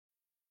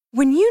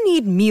When you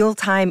need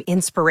mealtime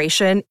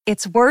inspiration,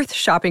 it's worth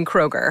shopping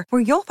Kroger,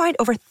 where you'll find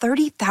over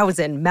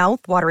 30,000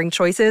 mouth-watering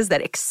choices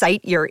that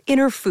excite your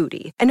inner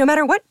foodie. And no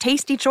matter what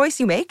tasty choice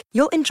you make,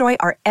 you'll enjoy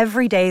our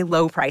everyday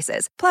low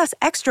prices, plus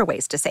extra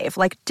ways to save,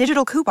 like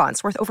digital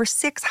coupons worth over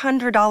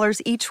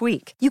 $600 each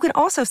week. You can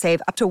also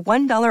save up to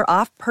 $1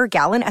 off per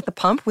gallon at the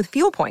pump with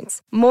fuel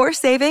points. More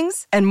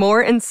savings and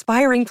more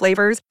inspiring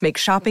flavors make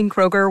shopping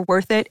Kroger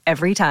worth it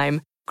every time.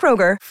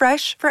 Kroger,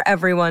 fresh for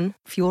everyone.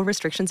 Fuel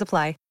restrictions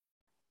apply.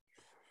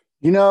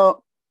 You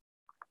know,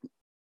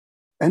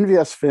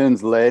 NVS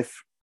Fins,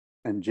 Leif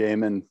and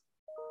Jamin,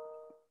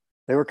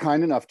 they were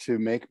kind enough to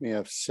make me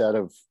a set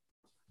of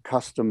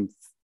custom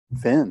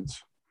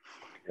fins.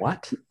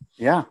 What?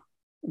 Yeah,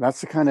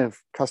 that's the kind of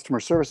customer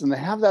service. And they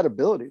have that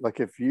ability.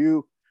 Like if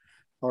you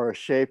are a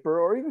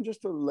shaper or even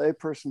just a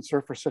layperson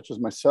surfer such as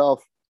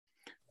myself,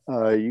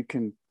 you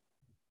can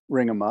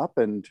ring them up.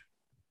 And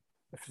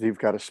if you've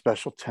got a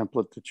special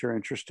template that you're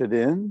interested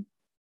in,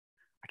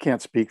 I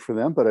can't speak for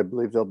them, but I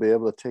believe they'll be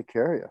able to take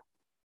care of you.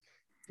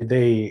 Did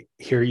they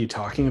hear you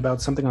talking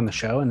about something on the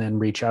show and then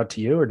reach out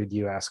to you, or did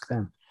you ask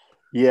them?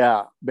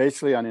 Yeah,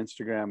 basically on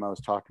Instagram, I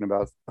was talking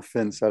about a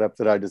fin setup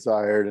that I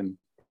desired. And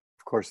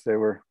of course they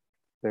were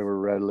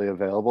readily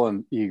available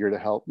and eager to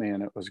help me.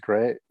 And it was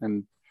great.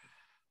 And,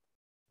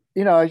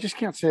 you know, I just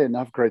can't say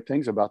enough great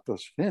things about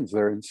those fins.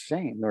 They're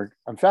insane.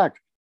 In fact,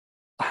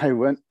 I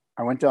went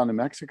down to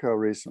Mexico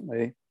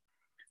recently,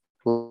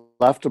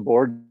 left a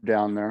board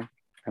down there.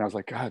 And I was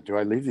like, God, do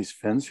I leave these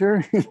fins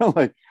here? You know,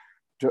 like,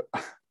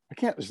 I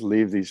can't just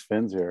leave these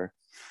fins here.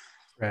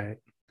 Right.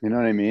 You know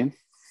what I mean?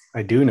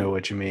 I do know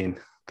what you mean.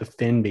 The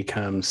fin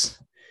becomes,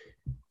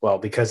 well,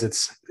 because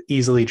it's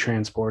easily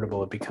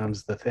transportable, it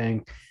becomes the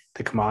thing,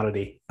 the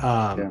commodity.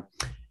 But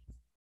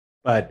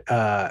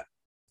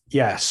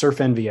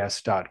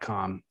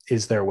surfnvs.com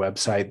is their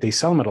website. They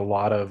sell them at a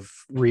lot of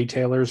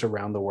retailers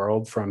around the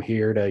world, from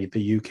here to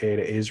the UK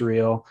to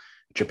Israel,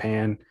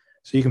 Japan.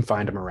 So you can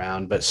find them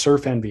around, but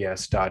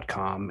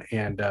surfnvs.com.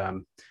 And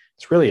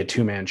it's really a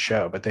two-man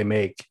show, but they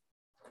make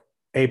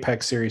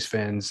Apex Series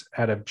fins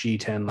out of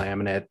G10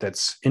 laminate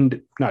that's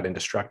not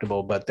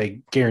indestructible, but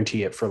they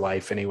guarantee it for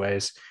life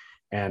anyways,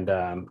 and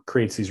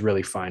creates these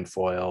really fine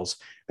foils.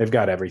 They've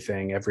got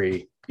everything,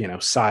 every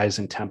size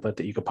and template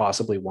that you could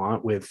possibly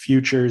want, with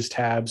futures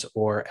tabs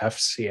or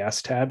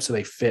FCS tabs, so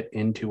they fit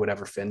into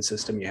whatever fin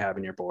system you have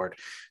in your board.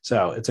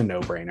 So it's a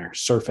no-brainer.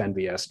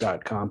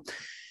 surfnvs.com.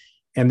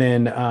 And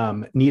then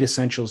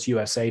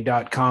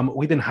neatessentialsusa.com.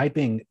 We've been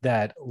hyping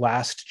that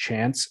last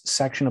chance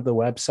section of the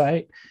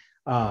website.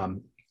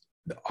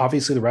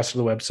 Obviously, the rest of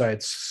the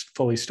website's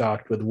fully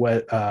stocked with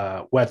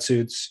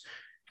wetsuits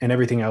and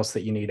everything else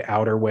that you need,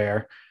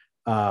 outerwear.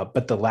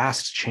 But the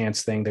last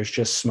chance thing, there's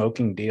just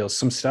smoking deals.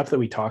 Some stuff that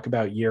we talk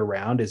about year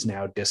round is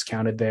now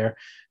discounted there.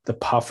 The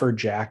puffer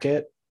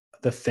jacket,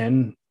 the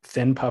thin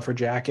puffer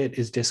jacket,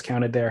 is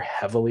discounted there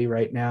heavily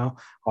right now.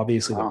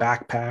 Obviously, the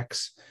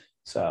backpacks.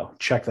 So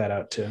check that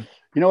out too.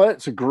 You know what?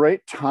 It's a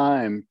great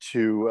time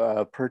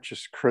to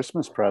purchase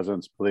Christmas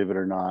presents, believe it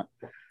or not.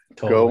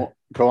 Totally.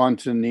 Go on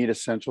to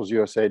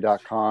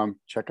neatessentialsusa.com.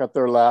 Check out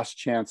their last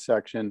chance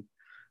section.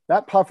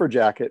 That puffer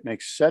jacket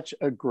makes such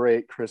a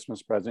great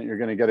Christmas present. You're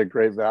going to get a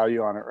great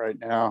value on it right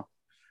now.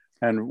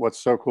 And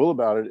what's so cool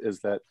about it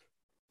is that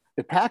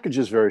it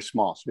packages very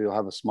small. So you'll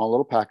have a small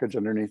little package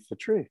underneath the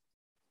tree.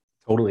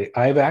 Totally.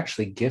 I've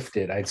actually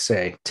gifted, I'd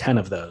say, 10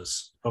 of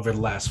those over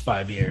the last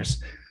 5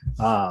 years.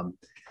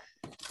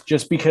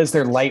 Just because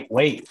they're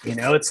lightweight,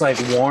 it's like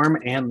warm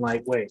and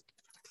lightweight.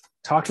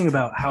 Talking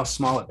about how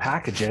small it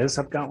packages,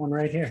 I've got one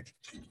right here.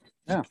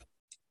 Yeah.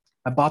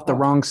 I bought the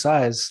wrong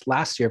size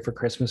last year for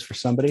Christmas for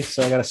somebody,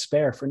 so I got a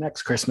spare for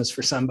next Christmas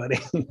for somebody.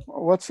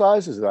 What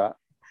size is that?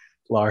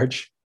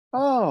 Large.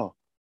 Oh,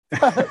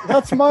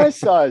 that's my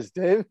size,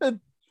 David.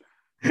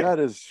 That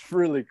is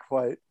really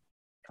quite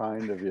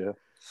kind of you.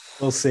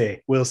 We'll see.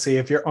 We'll see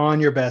if you're on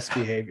your best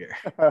behavior.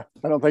 I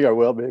don't think I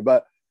will be,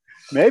 but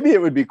maybe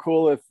it would be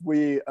cool if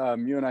you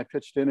and I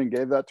pitched in and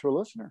gave that to a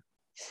listener.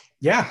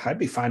 Yeah, I'd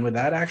be fine with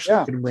that. Actually,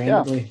 yeah, could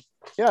randomly.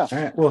 Yeah. All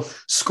right. Well,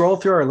 scroll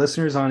through our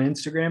listeners on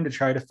Instagram to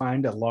try to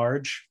find a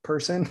large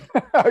person.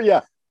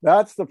 Yeah,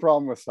 that's the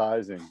problem with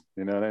sizing.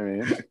 You know what I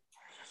mean?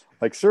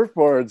 Like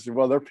surfboards,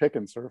 well, they're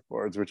picking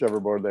surfboards, whichever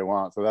board they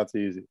want. So that's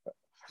easy.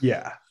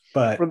 Yeah.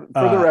 But for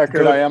the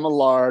record, I am a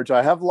large.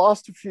 I have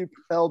lost a few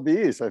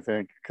lbs, I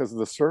think, because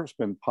the surf's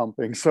been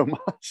pumping so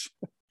much.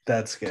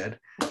 That's good.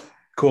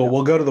 Cool.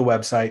 We'll go to the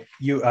website,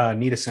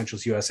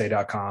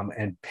 neatessentialsusa.com,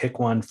 and pick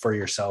one for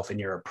yourself in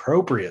your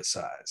appropriate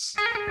size.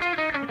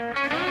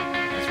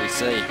 As we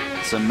see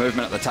some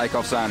movement at the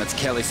takeoff zone, it's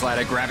Kelly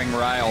Slater grabbing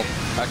rail.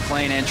 A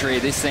clean entry,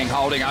 this thing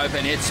holding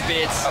open, it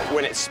spits.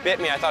 When it spit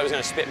me, I thought it was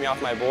going to spit me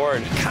off my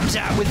board. Comes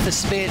out with the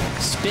spit,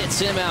 spits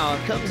him out.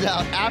 Comes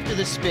out after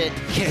the spit.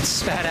 Gets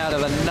spat out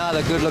of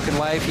another good-looking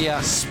wave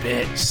here.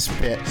 Spit.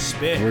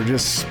 We're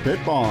just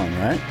spitballing,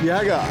 right?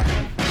 Yeah, God.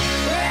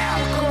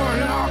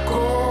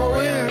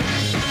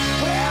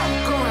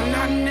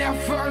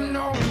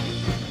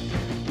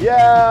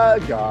 Yeah,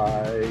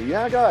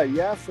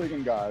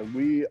 friggin' guy.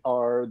 We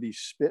are the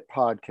Spit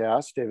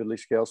Podcast. David Lee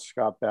Scales,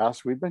 Scott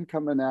Bass. We've been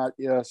coming at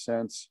you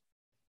since,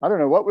 I don't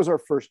know, what was our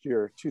first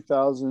year?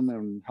 2000,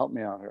 and help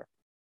me out here.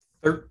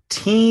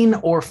 13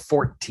 or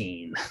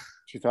 14?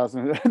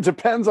 2000. It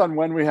depends on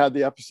when we had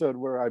the episode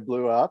where I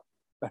blew up.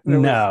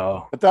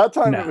 No. At that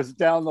time, it was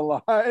down the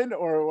line,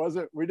 or it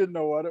wasn't. We didn't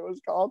know what it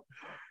was called.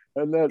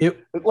 And then,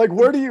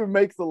 where do you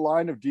make the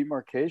line of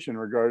demarcation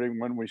regarding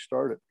when we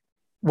started?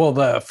 Well,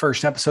 the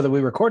first episode that we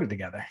recorded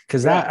together,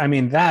 because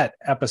that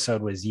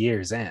episode was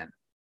years in.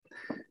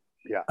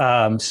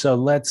 Yeah. So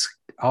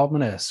I'm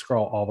going to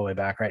scroll all the way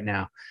back right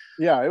now.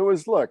 Yeah,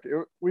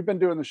 we've been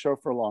doing the show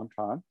for a long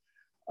time.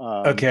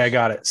 Okay, I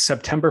got it.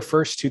 September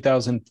 1st,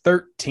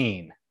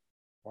 2013.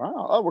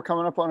 Wow. Oh, we're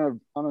coming up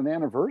on an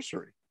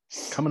anniversary.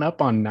 Coming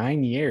up on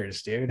 9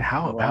 years, dude.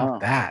 How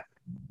about that?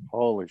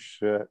 Holy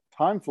shit.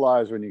 Time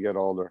flies when you get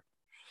older.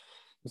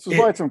 This is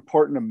why it's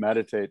important to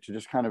meditate, to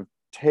just kind of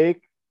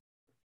take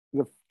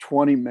the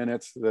 20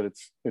 minutes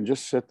and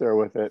just sit there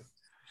with it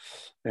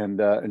and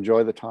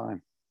enjoy the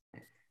time.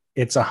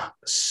 It's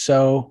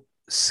so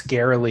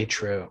scarily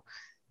true.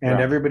 And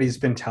everybody's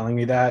been telling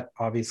me that,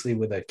 obviously,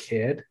 with a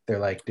kid. They're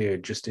like,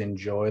 dude, just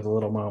enjoy the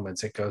little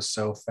moments. It goes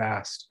so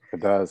fast. It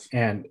does.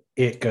 And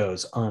it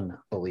goes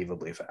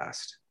unbelievably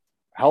fast.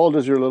 How old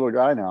is your little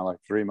guy now? Like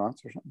 3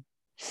 months or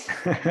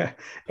something?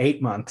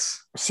 8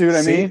 months. See what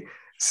I mean?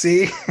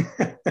 See?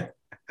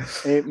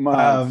 8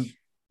 months.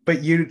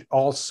 But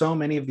so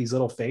many of these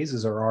little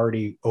phases are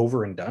already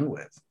over and done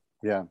with.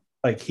 Yeah.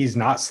 Like, he's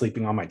not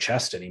sleeping on my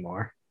chest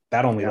anymore.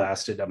 That only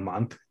lasted a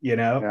month,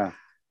 Yeah.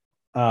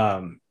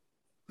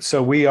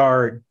 So we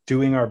are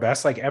doing our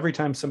best. Like, every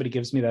time somebody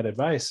gives me that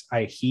advice,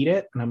 I heed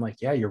it. And I'm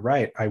like, yeah, you're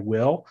right. I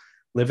will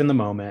live in the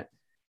moment,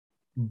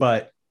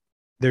 but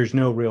there's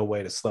no real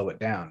way to slow it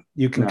down.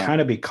 You can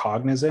kind of be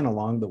cognizant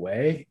along the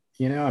way.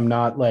 I'm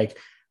not like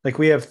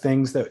we have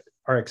things that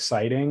are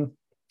exciting,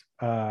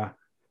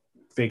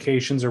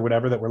 vacations or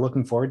whatever that we're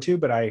looking forward to,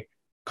 but I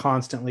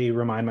constantly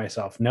remind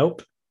myself,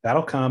 nope,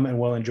 that'll come and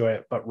we'll enjoy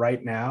it. But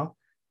right now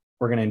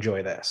we're going to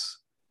enjoy this.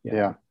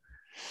 Yeah.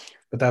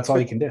 But that's all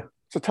you can do.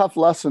 It's a tough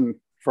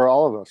lesson for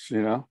all of us,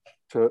 to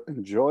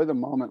enjoy the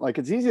moment. Like,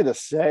 it's easy to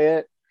say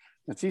it.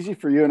 It's easy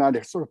for you and I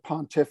to sort of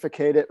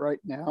pontificate it right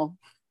now,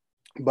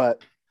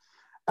 but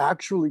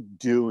actually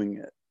doing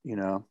it,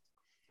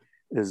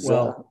 is,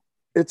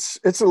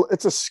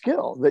 it's a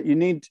skill that you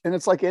need. And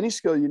it's like any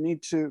skill, you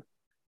need to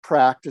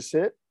practice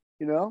it,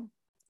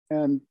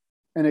 and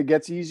it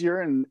gets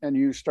easier and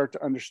you start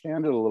to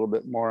understand it a little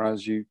bit more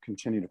as you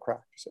continue to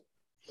practice it.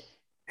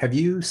 Have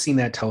you seen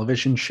that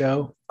television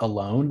show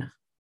Alone?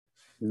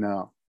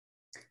 No.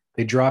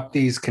 They drop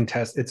these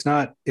contests.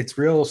 It's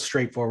real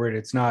straightforward.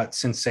 It's not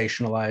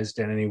sensationalized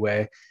in any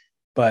way,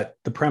 but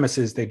the premise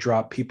is they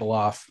drop people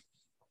off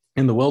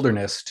in the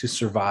wilderness to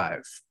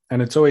survive.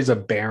 And it's always a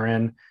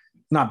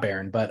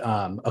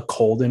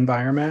cold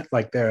environment.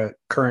 Like, the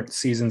current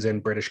season's in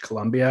British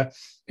Columbia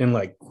in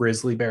like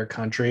grizzly bear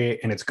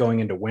country, and it's going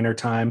into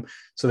wintertime.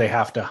 So they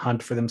have to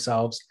hunt for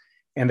themselves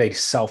and they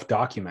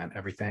self-document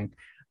everything.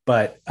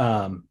 But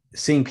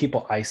seeing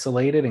people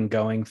isolated and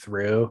going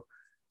through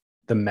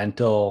the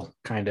mental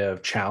kind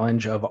of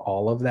challenge of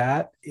all of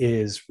that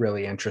is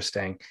really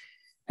interesting.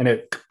 And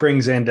it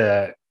brings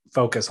into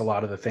focus a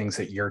lot of the things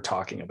that you're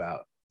talking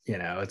about.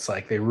 It's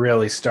like they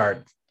really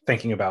start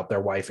thinking about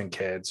their wife and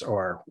kids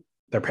or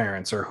their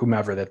parents or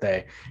whomever that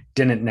they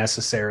didn't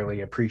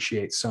necessarily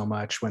appreciate so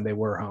much when they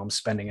were home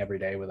spending every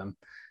day with them.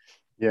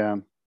 Yeah.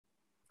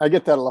 I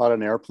get that a lot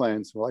on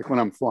airplanes. Like, when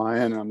I'm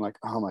flying, I'm like,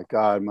 oh my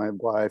God, my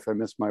wife, I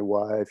miss my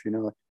wife, you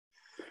know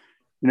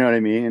what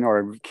I mean?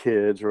 Or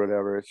kids or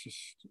whatever. It's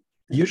just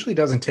usually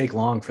doesn't take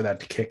long for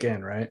that to kick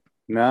in, right?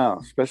 No,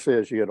 especially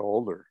as you get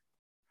older.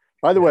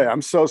 By the way,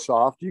 I'm so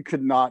soft. You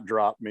could not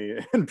drop me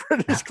in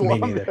British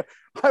Columbia.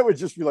 I would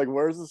just be like,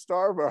 where's the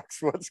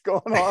Starbucks? What's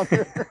going on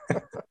here?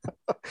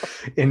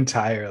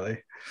 Entirely.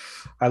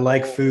 I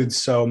like food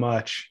so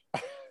much.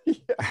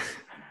 Yeah.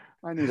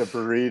 I need a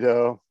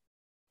burrito.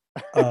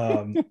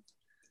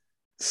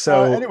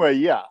 So anyway,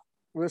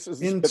 this is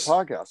the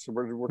podcast. So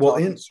we're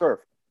talking surf.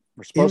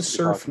 We're supposed to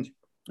be talking.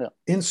 Yeah.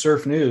 In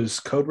surf news,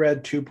 Code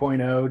Red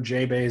 2.0,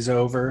 J-Bay's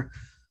over.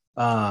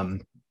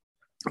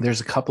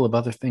 There's a couple of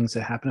other things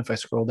that happen if I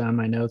scroll down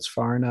my notes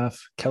far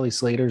enough. Kelly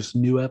Slater's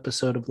new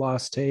episode of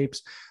Lost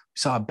Tapes. We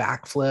saw a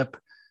backflip.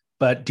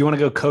 But do you want to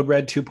go Code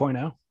Red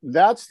 2.0?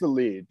 That's the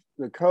lead.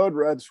 The Code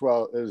Red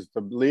swell is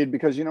the lead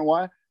because you know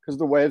why? Because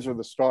the waves are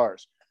the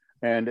stars.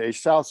 And a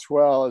south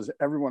swell, as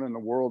everyone in the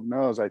world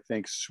knows, I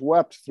think,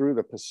 swept through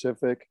the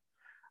Pacific.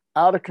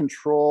 Out of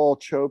control,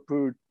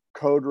 Chopu,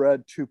 Code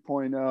Red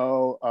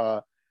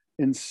 2.0,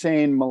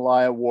 insane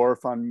Malaya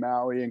Wharf on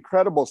Maui,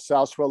 incredible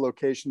south swell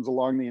locations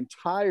along the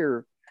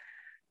entire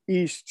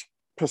East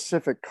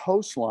Pacific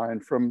coastline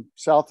from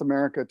South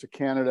America to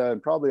Canada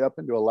and probably up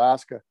into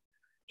Alaska.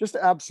 Just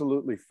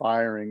absolutely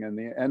firing. And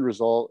the end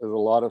result is a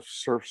lot of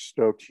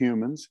surf-stoked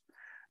humans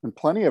and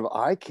plenty of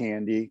eye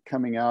candy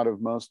coming out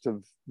of most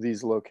of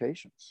these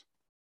locations.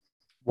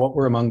 What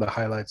were among the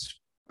highlights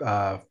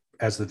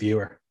as the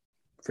viewer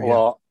for you?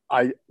 Well,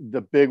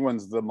 the big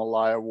one's the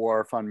Malaya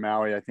Wharf on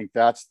Maui. I think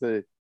that's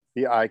the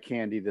eye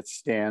candy that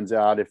stands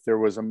out. If there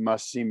was a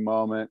must-see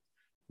moment,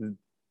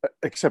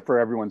 except for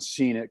everyone's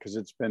seen it because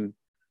it's been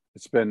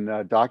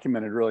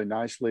documented really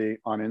nicely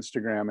on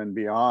Instagram and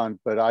beyond.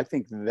 But I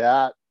think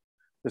that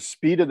the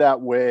speed of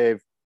that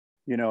wave,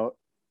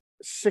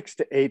 6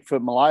 to 8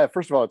 foot Malaya,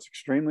 first of all, it's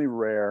extremely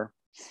rare.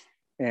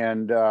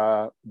 And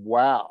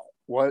wow,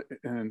 what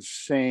an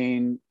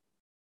insane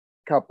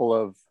couple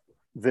of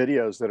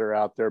videos that are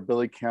out there.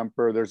 Billy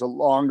Kemper, there's a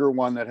longer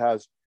one that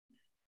has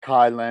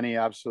Kai Lenny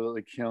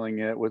absolutely killing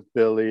it with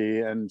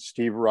Billy and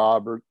Steve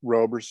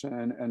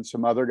Roberson and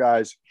some other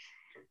guys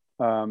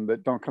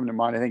that don't come to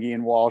mind. I think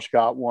Ian Walsh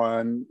got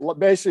one.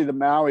 Basically, the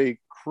Maui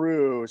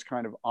crew is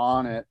kind of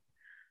on it.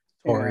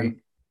 And,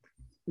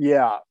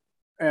 yeah.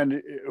 And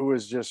it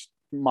was just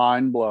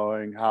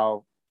mind-blowing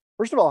how,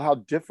 first of all, how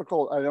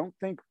difficult,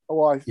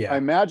 I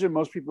imagine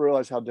most people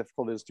realize how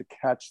difficult it is to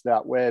catch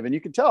that wave. And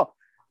you can tell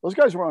those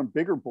guys were on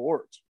bigger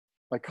boards.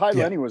 Like Kai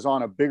Lenny was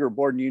on a bigger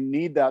board, and you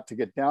need that to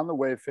get down the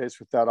wave face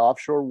with that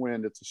offshore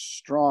wind. It's a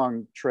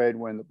strong trade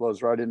wind that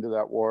blows right into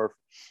that wharf.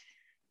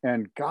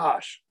 And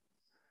gosh,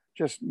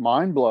 just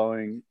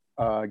mind-blowing,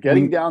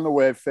 getting down the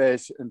wave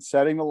face and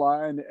setting the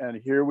line,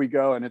 and here we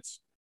go. And it's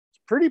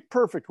pretty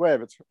perfect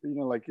wave. It's,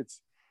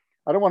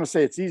 I don't want to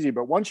say it's easy,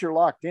 but once you're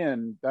locked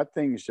in, that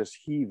thing's just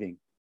heaving.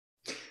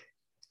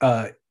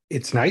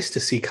 It's nice to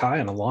see Kai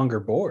on a longer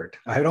board.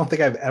 I don't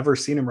think I've ever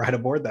seen him ride a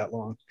board that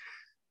long.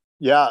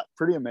 Yeah,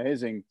 pretty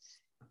amazing.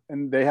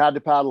 And they had to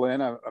paddle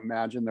in. I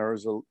imagine there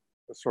was a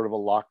sort of a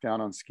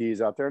lockdown on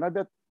skis out there. And I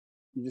bet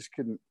you just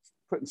couldn't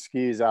putting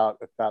skis out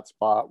at that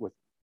spot with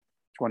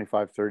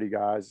 25, 30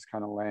 guys is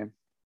kind of lame.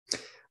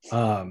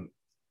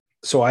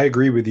 So I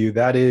agree with you.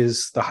 That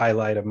is the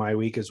highlight of my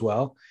week as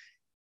well.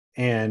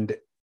 And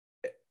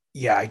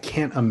yeah, I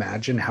can't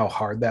imagine how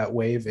hard that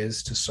wave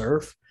is to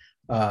surf.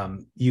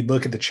 You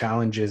look at the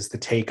challenges, the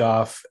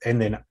takeoff,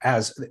 and then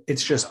as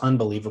it's just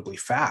unbelievably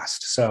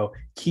fast. So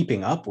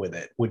keeping up with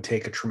it would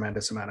take a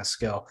tremendous amount of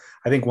skill.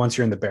 I think once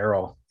you're in the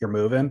barrel, you're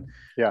moving.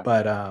 Yeah.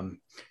 But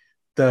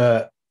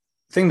the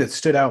thing that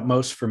stood out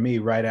most for me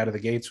right out of the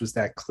gates was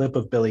that clip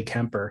of Billy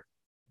Kemper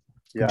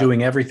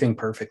doing everything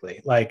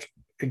perfectly. Like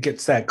it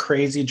gets that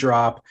crazy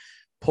drop,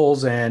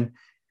 pulls in.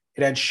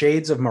 It had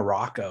shades of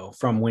Morocco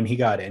from when he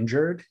got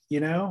injured,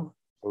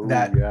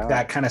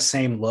 that kind of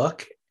same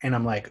look. And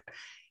I'm like,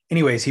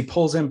 anyways, he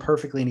pulls in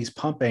perfectly and he's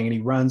pumping and he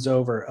runs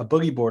over a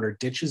boogie boarder,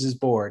 ditches his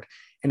board,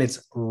 and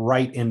it's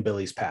right in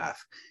Billy's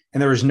path. And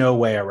there was no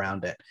way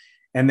around it.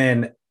 And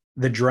then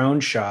the drone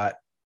shot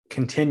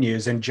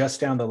continues, and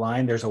just down the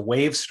line, there's a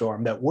wave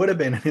storm that would have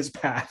been in his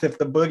path if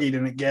the boogie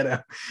didn't get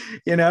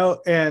him,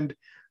 And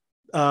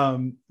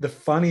the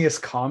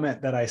funniest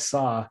comment that I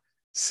saw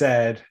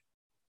said,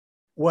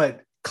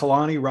 what,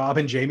 Kalani, Rob,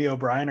 and Jamie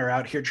O'Brien are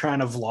out here trying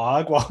to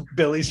vlog while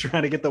Billy's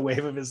trying to get the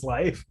wave of his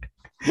life.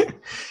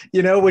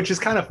 Which is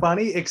kind of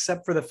funny,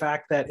 except for the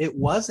fact that it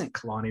wasn't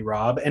Kalani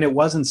Rob and it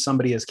wasn't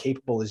somebody as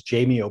capable as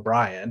Jamie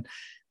O'Brien.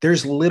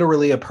 There's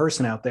literally a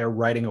person out there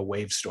riding a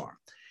wave storm.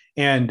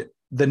 And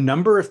the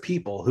number of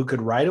people who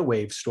could ride a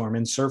wave storm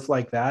and surf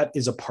like that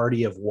is a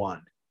party of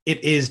one.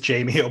 It is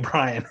Jamie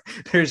O'Brien.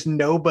 There's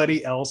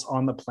nobody else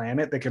on the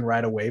planet that can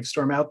ride a wave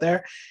storm out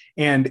there.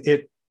 And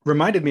it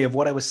reminded me of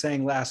what I was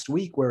saying last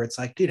week, where it's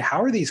like, dude,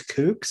 how are these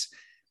kooks,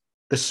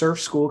 the surf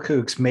school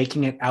kooks,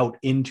 making it out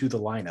into the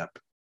lineup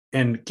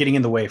and getting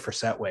in the way for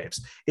set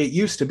waves? It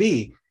used to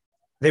be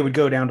they would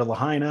go down to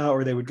Lahaina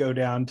or they would go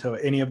down to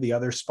any of the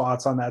other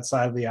spots on that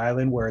side of the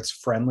island where it's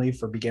friendly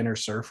for beginner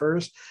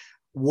surfers.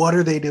 What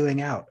are they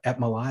doing out at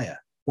Malaya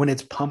when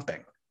it's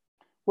pumping?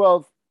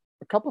 Well,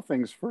 a couple of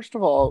things. First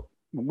of all,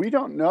 we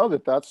don't know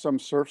that that's some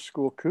surf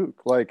school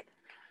kook. Like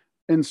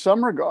in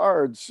some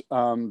regards,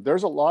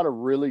 there's a lot of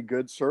really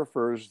good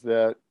surfers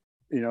that,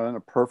 in a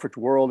perfect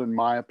world, in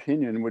my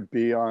opinion, would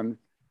be on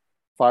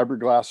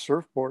fiberglass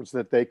surfboards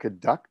that they could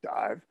duck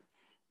dive.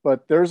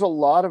 But there's a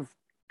lot of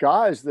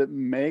guys that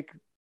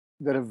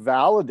have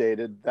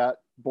validated that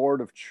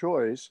board of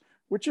choice,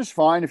 which is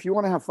fine. If you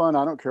want to have fun,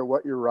 I don't care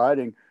what you're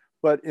riding.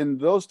 But in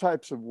those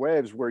types of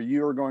waves where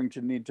you are going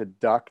to need to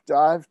duck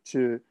dive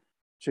to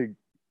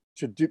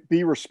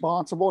be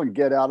responsible and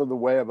get out of the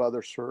way of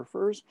other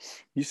surfers,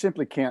 you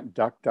simply can't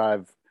duck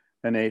dive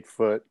an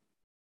 8-foot,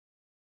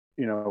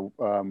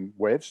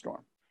 wave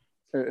storm.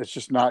 It's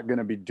just not going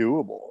to be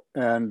doable.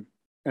 And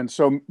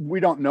so we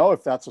don't know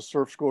if that's a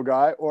surf school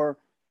guy or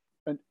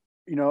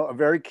a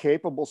very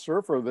capable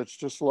surfer that's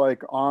just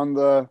like on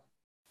the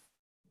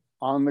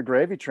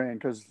gravy train.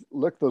 Because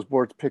look, those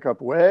boards pick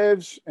up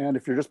waves, and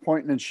if you're just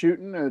pointing and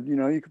shooting,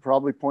 you could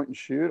probably point and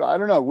shoot. I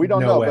don't know. We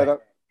don't know. Way.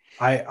 But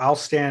I'll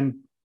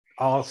stand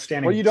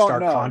in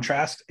stark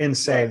contrast and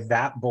say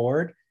that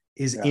board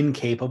is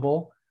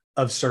incapable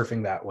of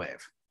surfing that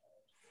wave.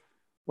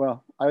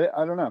 Well,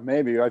 I don't know.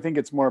 Maybe. I think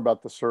it's more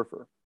about the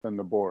surfer than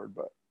the board.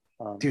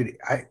 But dude,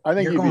 I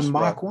think you're going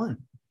Mach 1.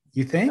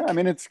 You think? Yeah, I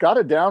mean, it's got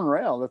a down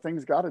rail. The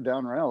thing's got a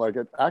down rail. Like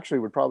it actually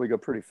would probably go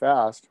pretty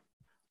fast.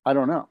 I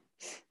don't know.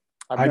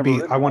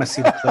 I want to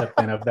see the clip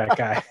then of that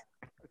guy.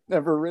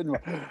 Never ridden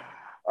one.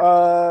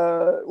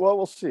 Well,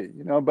 we'll see,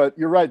 but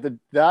you're right.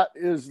 That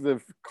is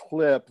the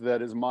clip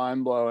that is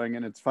mind blowing.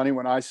 And it's funny,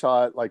 when I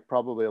saw it, like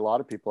probably a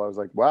lot of people, I was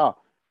like, wow,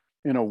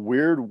 in a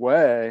weird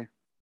way,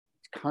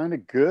 it's kind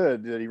of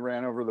good that he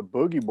ran over the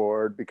boogie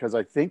board, because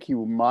I think he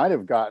might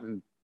have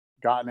gotten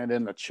it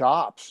in the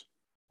chops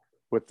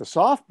with the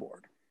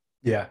softboard.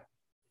 Yeah.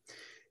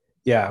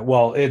 Yeah.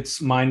 Well,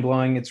 it's mind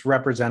blowing. It's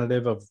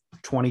representative of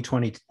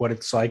 2020, what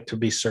it's like to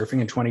be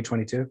surfing in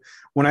 2022.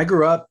 When I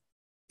grew up,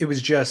 it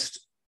was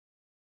just,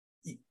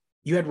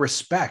 you had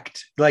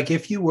respect. Like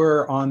if you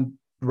were on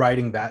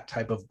riding that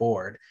type of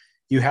board,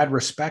 you had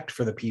respect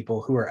for the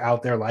people who are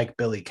out there like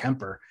Billy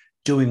Kemper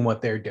doing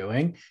what they're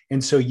doing.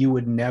 And so you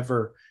would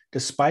never,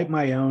 despite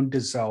my own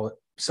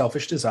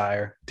selfish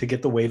desire to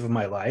get the wave of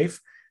my life,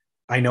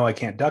 I know I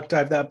can't duck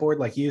dive that board,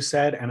 like you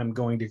said, and I'm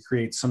going to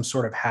create some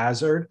sort of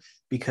hazard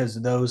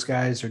because those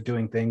guys are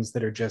doing things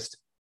that are just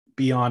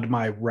beyond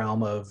my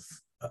realm of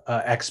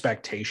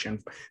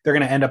expectation. They're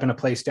going to end up in a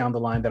place down the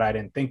line that I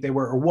didn't think they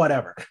were, or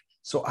whatever.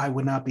 So I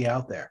would not be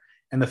out there.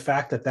 And the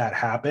fact that that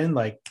happened,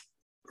 like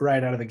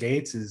right out of the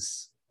gates,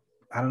 is,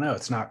 I don't know,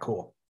 it's not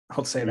cool.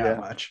 I'll say that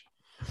much.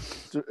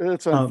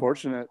 It's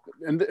unfortunate.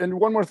 And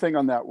one more thing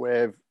on that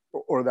wave,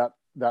 or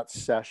that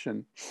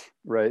session,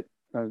 right?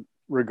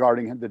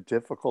 Regarding the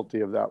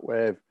difficulty of that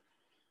wave.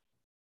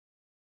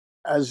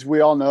 As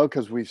we all know,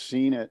 because we've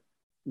seen it,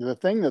 the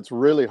thing that's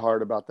really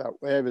hard about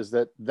that wave is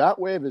that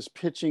wave is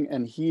pitching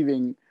and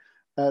heaving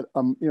at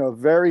a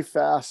very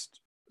fast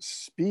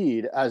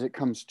speed as it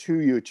comes to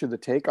you to the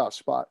takeoff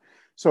spot.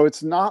 So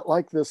it's not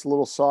like this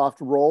little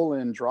soft roll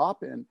in,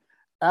 drop in.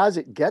 As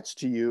it gets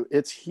to you,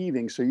 it's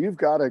heaving. So you've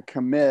got to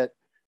commit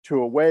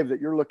to a wave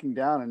that you're looking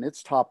down and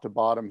it's top to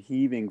bottom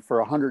heaving for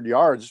 100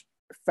 yards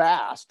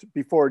fast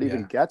before it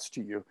even gets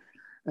to you.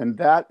 And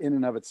that in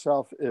and of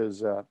itself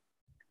is,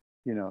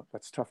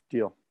 that's a tough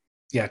deal.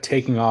 Yeah.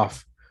 Taking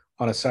off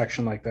on a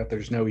section like that,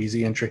 there's no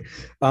easy entry.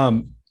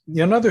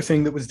 Another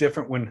thing that was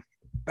different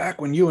back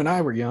when you and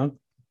I were young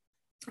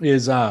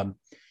is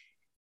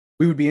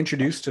we would be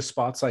introduced to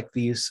spots like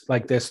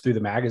this through the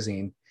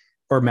magazine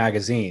or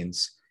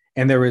magazines.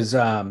 And there was,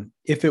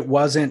 if it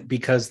wasn't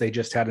because they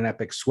just had an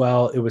epic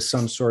swell, it was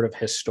some sort of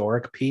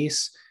historic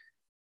piece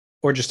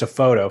or just a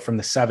photo from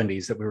the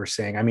 70s that we were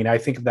seeing. I mean, I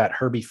think of that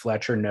Herbie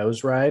Fletcher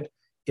nose ride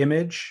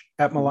image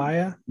at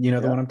Malaya. You know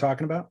the one I'm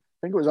talking about? I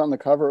think it was on the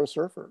cover of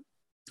Surfer.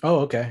 Oh,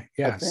 okay.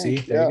 Yeah. See,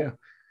 there you go.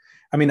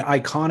 I mean,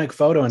 iconic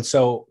photo. And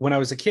so when I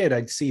was a kid,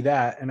 I'd see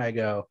that and I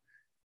go,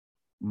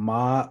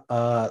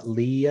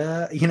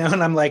 Leah,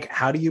 and I'm like,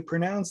 how do you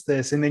pronounce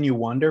this? And then you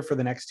wonder for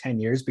the next 10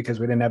 years because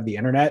we didn't have the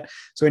internet.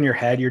 So in your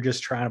head, you're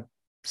just trying to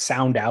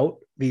sound out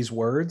these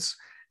words,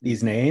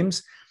 these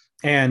names.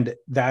 And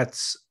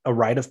that's a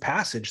rite of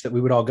passage that we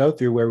would all go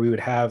through, where we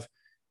would have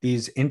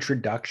these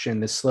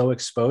this slow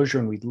exposure,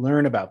 and we'd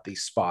learn about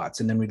these spots,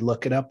 and then we'd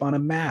look it up on a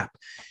map.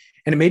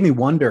 And it made me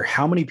wonder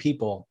how many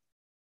people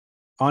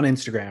on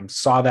Instagram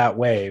saw that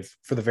wave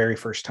for the very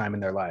first time in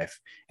their life,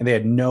 and they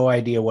had no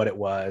idea what it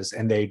was.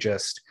 And they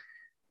just,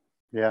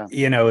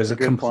 it was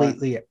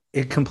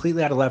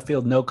completely out of left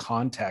field, no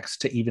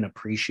context to even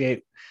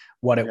appreciate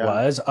what it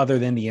was, other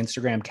than the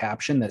Instagram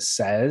caption that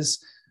says,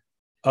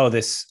 oh,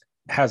 this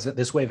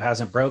wave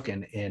hasn't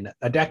broken in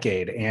a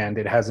decade, and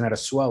it hasn't had a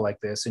swell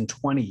like this in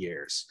 20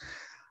 years.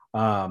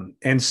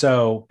 And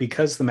so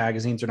because the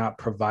magazines are not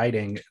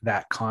providing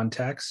that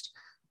context,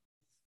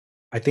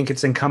 I think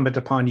it's incumbent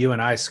upon you and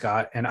I,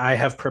 Scott, and I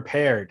have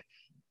prepared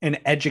an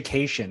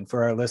education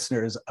for our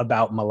listeners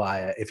about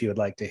Malaya, if you would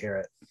like to hear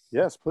it.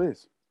 Yes,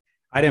 please.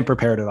 I didn't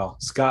prepare it at all.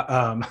 Scott,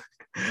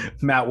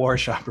 Matt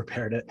Warshaw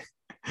prepared it.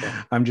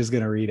 I'm just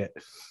going to read it.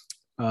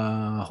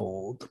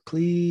 Hold,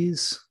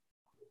 please.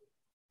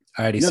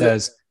 All right. He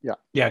says,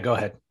 go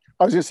ahead.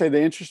 I was going to say,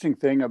 the interesting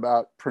thing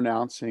about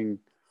pronouncing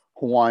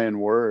Hawaiian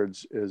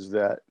words is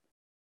that,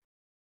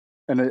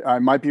 and I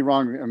might be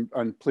wrong,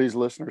 and please,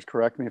 listeners,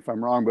 correct me if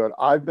I'm wrong, but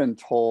I've been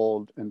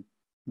told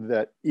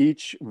that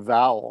each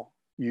vowel,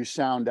 you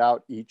sound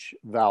out each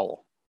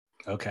vowel.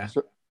 Okay.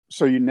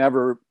 So you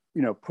never,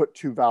 put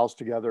two vowels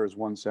together as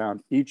one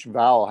sound. Each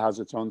vowel has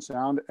its own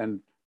sound, and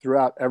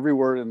throughout every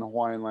word in the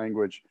Hawaiian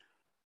language,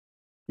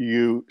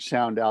 you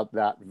sound out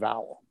that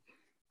vowel,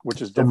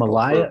 which is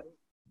difficult.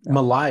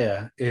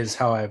 Malaya is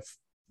how I've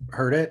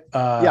heard it.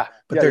 But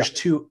there's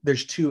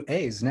two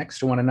A's next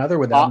to one another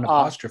without an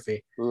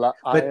apostrophe.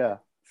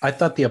 But I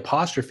thought the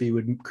apostrophe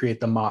would create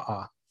the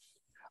ma'a.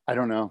 I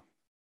don't know.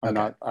 I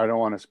don't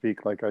want to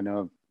speak like I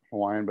know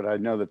Hawaiian, but I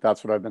know that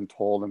that's what I've been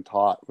told and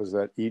taught, was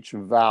that each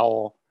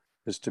vowel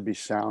is to be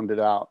sounded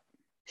out.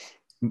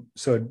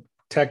 So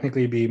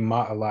technically be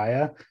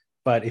ma'alaya,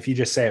 but if you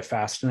just say it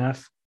fast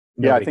enough,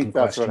 I think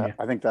that's what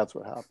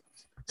happens.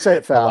 Say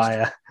it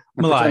fast.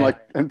 Malaya.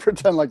 And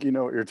pretend like you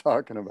know what you're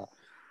talking about.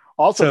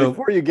 Also,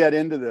 before you get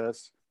into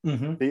this,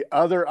 the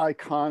other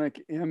iconic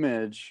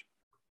image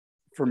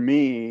for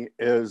me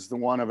is the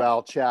one of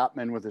Al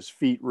Chapman with his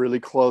feet really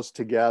close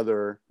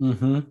together.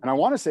 Mm-hmm. And I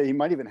want to say he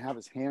might even have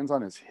his hands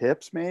on his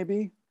hips,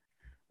 maybe,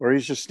 where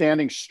he's just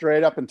standing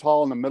straight up and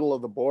tall in the middle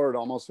of the board,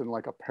 almost in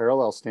like a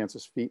parallel stance,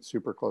 his feet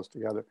super close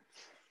together.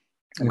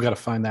 We got to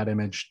find that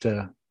image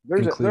to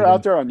they're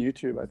out there on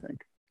YouTube, I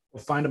think.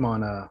 We'll find them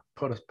on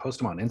post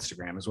them on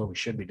Instagram is what we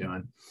should be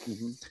doing.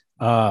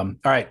 Mm-hmm. All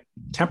right.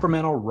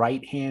 Temperamental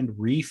right hand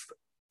reef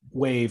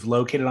wave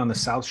located on the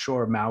south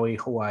shore of Maui,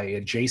 Hawaii,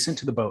 adjacent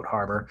to the boat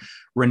harbor,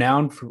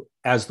 renowned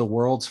as the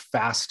world's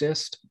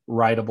fastest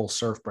rideable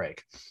surf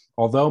break.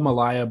 Although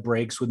Malaya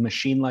breaks with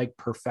machine-like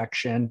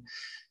perfection,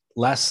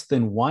 less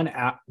than one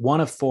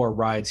of 4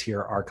 rides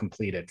here are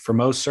completed. For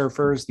most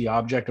surfers, the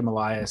object of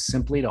Malaya is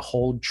simply to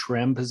hold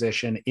trim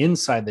position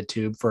inside the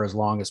tube for as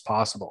long as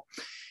possible.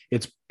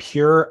 It's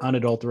pure,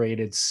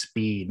 unadulterated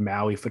speed.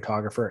 Maui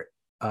photographer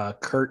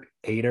Kurt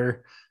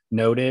Ader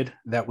noted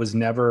that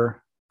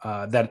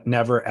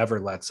never ever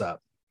lets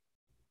up.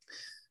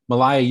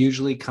 Malaya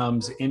usually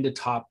comes into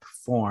top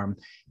form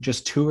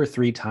just 2 or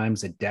 3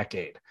 times a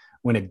decade,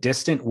 when a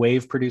distant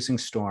wave-producing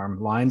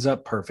storm lines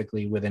up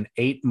perfectly with an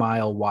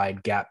 8-mile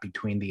wide gap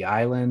between the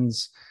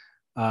island's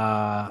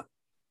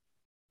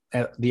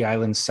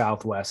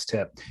southwest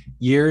tip.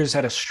 Years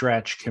at a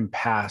stretch can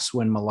pass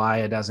when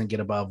Malaya doesn't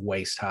get above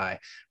waist high.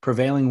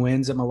 Prevailing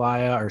winds at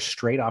Malaya are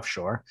straight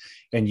offshore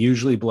and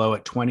usually blow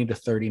at 20 to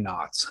 30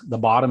 knots. The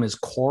bottom is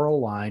coral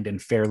lined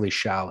and fairly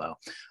shallow.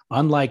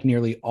 Unlike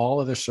nearly all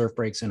other surf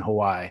breaks in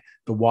Hawaii,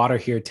 the water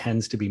here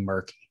tends to be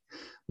murky.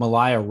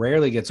 Malaya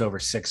rarely gets over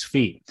 6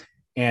 feet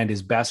and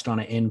is best on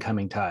an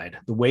incoming tide.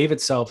 The wave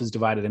itself is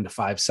divided into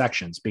 5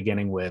 sections,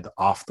 beginning with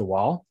off the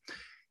wall,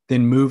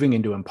 then moving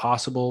into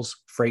impossibles,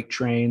 freight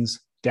trains,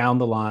 down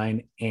the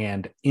line,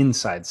 and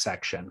inside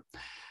section.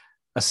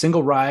 A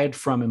single ride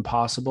from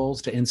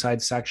impossibles to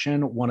inside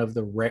section, one of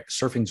the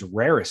surfing's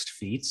rarest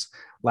feats,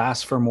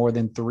 lasts for more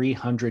than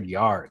 300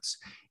 yards.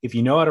 If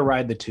you know how to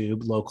ride the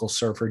tube, local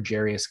surfer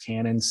Jarius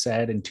Cannon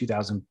said in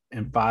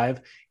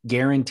 2005,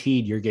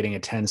 guaranteed you're getting a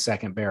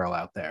 10-second barrel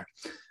out there.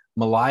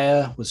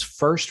 Malaya was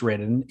first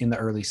ridden in the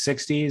early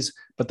 60s,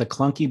 but the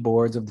clunky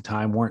boards of the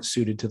time weren't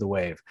suited to the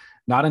wave.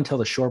 Not until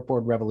the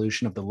shortboard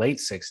revolution of the late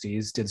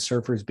 60s did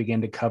surfers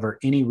begin to cover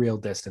any real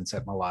distance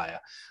at Malaya.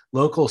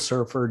 Local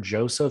surfer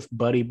Joseph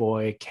Buddy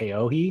Boy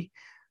Keohi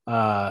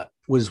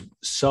was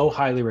so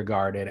highly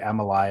regarded at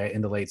Malaya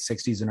in the late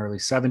 60s and early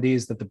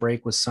 70s that the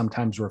break was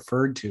sometimes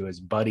referred to as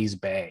Buddy's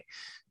Bay.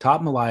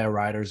 Top Malaya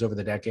riders over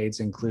the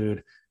decades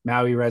include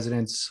Maui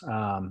residents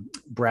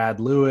Brad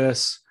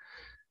Lewis,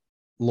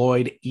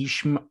 Lloyd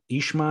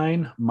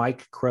Ishmine,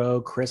 Mike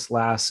Crow, Chris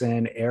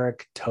Lassen,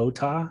 Eric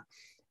Tota,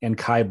 and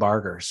Kai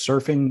Barger.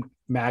 Surfing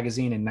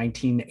Magazine in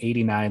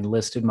 1989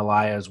 listed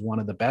Malaya as one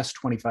of the best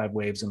 25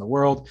 waves in the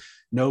world.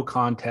 No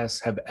contests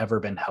have ever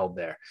been held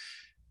there.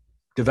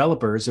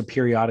 Developers have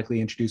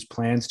periodically introduced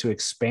plans to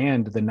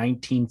expand the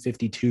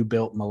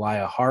 1952-built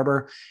Malaya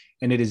Harbor,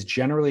 and it is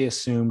generally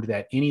assumed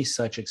that any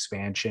such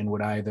expansion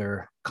would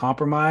either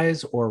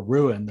compromise or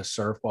ruin the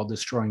surf while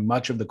destroying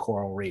much of the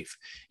coral reef.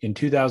 In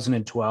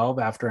 2012,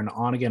 after an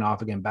on-again,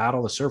 off-again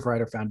battle, the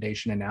Surfrider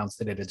Foundation announced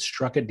that it had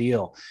struck a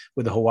deal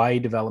with the Hawaii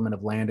Development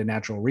of Land and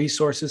Natural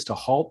Resources to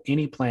halt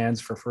any plans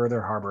for further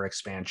harbor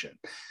expansion.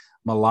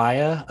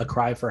 Malaya, A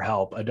Cry for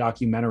Help, a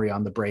documentary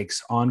on the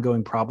break's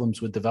ongoing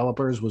problems with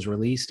developers, was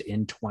released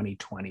in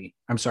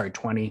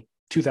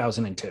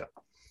 2002.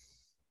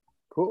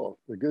 Cool.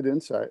 A good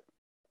insight.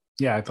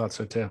 Yeah, I thought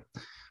so too.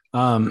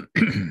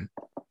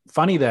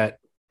 Funny that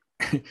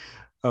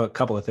a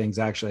couple of things,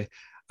 actually.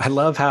 I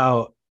love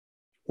how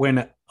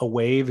when a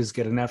wave is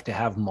good enough to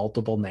have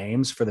multiple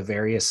names for the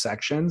various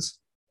sections,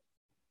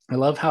 I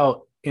love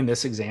how in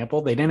this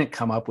example, they didn't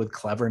come up with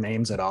clever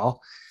names at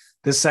all.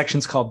 This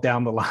section's called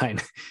Down the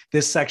Line.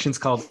 This section's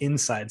called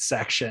Inside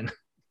Section.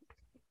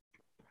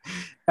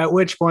 At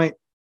which point,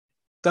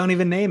 don't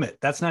even name it.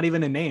 That's not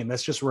even a name.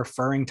 That's just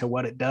referring to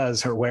what it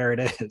does or where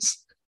it is.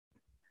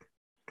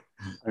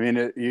 I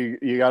mean,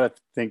 you got to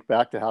think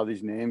back to how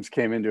these names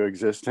came into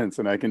existence.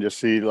 And I can just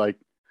see 5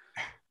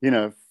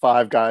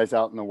 guys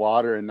out in the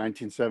water in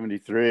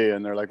 1973.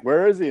 And they're like,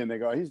 where is he? And they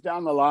go, he's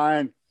down the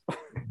line.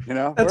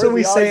 That's what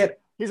we say.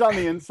 He's on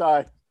the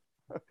inside.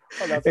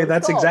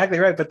 That's exactly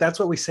right. But that's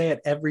what we say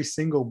at every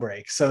single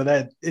break. So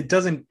that it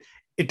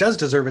does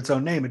deserve its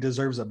own name. It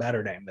deserves a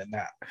better name than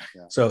that.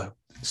 Yeah. So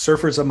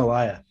Surfers of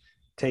Malaya,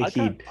 take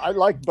heed. I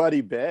like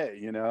Buddy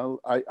Bay,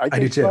 I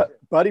think do too.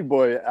 Buddy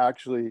Boy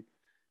actually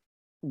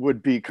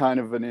would be kind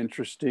of an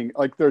interesting,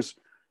 there's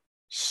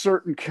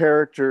certain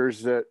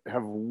characters that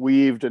have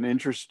weaved an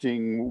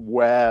interesting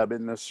web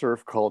in the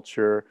surf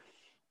culture.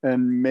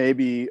 And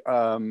maybe,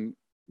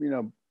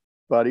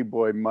 Buddy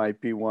Boy might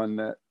be one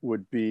that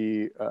would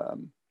be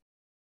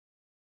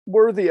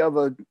worthy of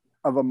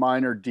a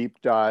minor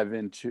deep dive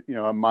into,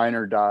 a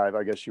minor dive,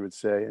 I guess you would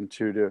say,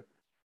 into to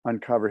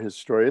uncover his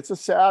story. It's a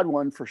sad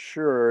one for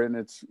sure. And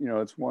it's,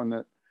 it's one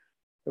that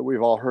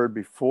we've all heard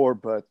before,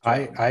 but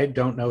I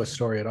don't know his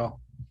story at all.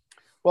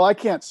 Well, I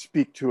can't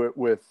speak to it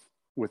with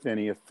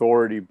any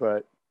authority,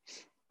 but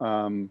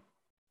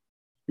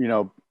you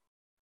know,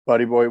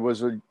 Buddy Boy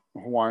was a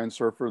Hawaiian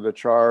surfer that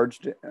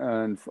charged,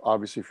 and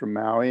obviously from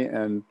Maui,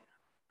 and,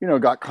 you know,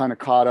 got kind of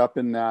caught up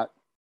in that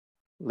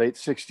late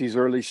 60s,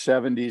 early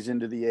 70s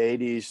into the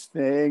 80s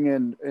thing.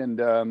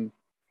 And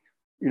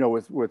you know,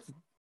 with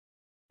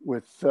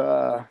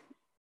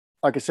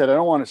like I said, I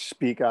don't want to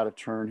speak out of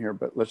turn here,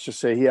 but let's just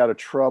say he had a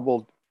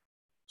troubled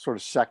sort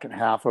of second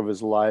half of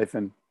his life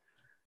and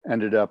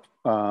ended up,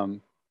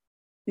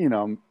 you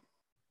know,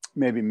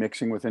 maybe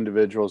mixing with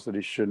individuals that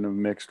he shouldn't have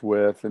mixed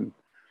with. And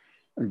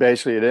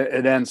basically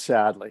it ends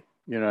sadly.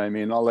 You know what I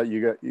mean? I'll let you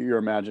get your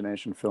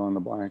imagination fill in the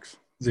blanks.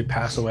 Does he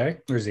pass away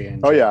or is he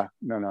in jail? Oh yeah.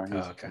 No,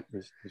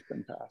 he's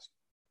been passed.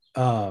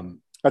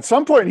 At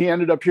some point he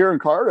ended up here in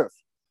Cardiff.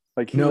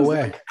 Like he was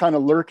like kind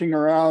of lurking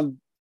around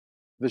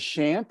the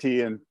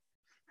shanty and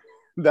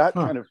that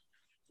kind of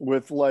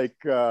with like,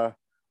 I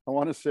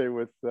want to say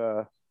with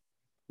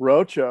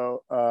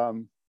Rocho,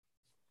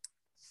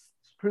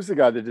 who's the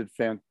guy that did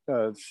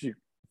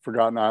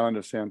Forgotten Island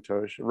of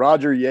Santosha?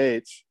 Roger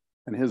Yates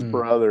and his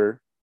brother,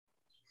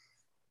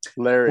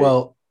 Larry.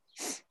 Well,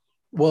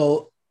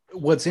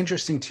 what's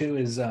interesting too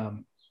is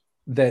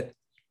that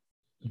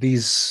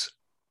these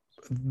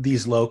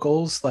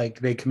locals, like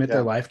they commit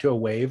their life to a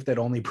wave that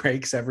only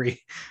breaks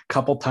every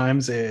couple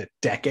times a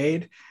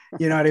decade.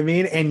 You know what I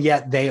mean? And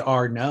yet they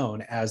are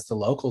known as the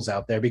locals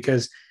out there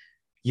because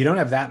you don't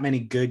have that many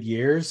good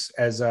years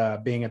as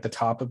being at the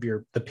top of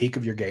the peak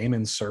of your game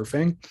in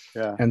surfing.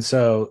 Yeah. And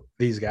so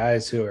these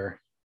guys who are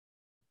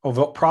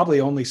probably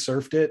only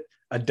surfed it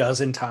a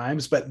dozen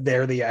times, but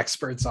they're the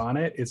experts on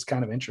it. It's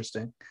kind of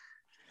interesting.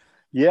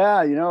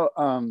 Yeah. You know,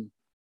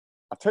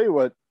 I'll tell you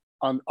what,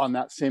 on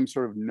that same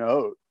sort of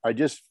note, I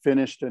just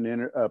finished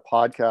a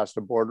podcast,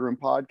 a boardroom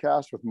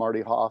podcast with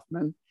Marty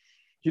Hoffman. Do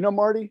you know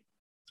Marty?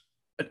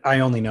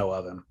 I only know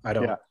of him.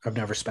 I've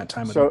never spent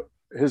time with him. So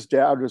his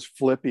dad was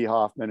Flippy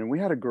Hoffman, and we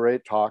had a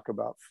great talk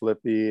about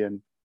Flippy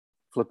and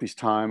Flippy's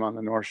time on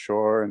the North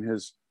Shore and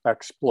his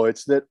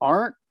exploits that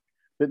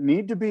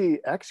need to be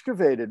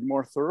excavated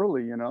more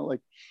thoroughly, you know,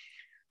 like,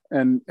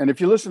 and if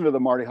you listen to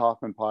the Marty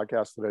Hoffman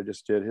podcast that I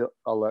just did,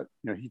 I'll let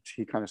you know,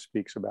 he kind of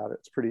speaks about it.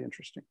 It's pretty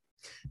interesting.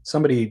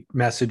 Somebody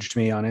messaged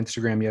me on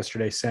Instagram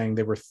yesterday saying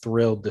they were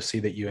thrilled to see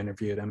that you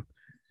interviewed him.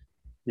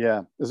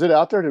 Yeah. Is it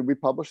out there? Did we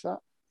publish that?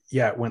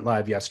 Yeah, it went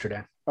live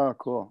yesterday. Oh,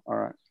 cool. All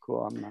right,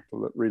 cool. I'm gonna have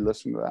to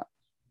re-listen to that.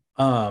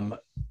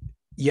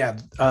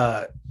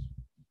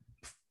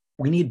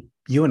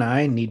 You and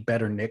I need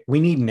better we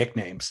need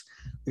nicknames.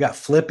 We got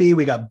Flippy,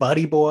 we got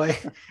Buddy Boy,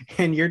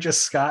 and you're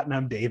just Scott and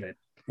I'm David.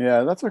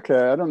 Yeah, that's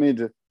okay. I don't need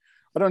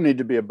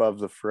to be above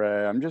the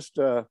fray. I'm just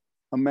a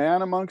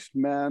man amongst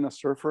men, a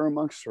surfer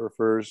amongst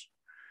surfers.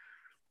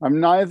 I'm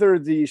neither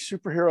the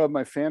superhero of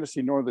my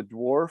fantasy nor the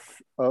dwarf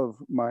of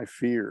my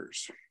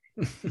fears.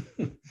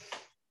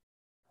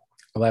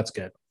 Well, that's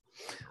good.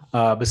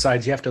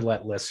 Besides, you have to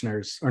let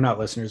listeners, or not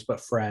listeners,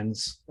 but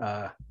friends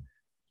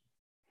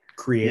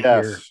create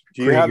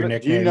your nickname.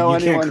 Do you know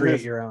you can't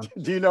create your own.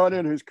 Do you know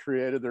anyone who's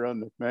created their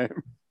own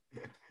nickname?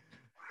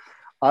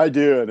 I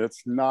do, and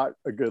it's not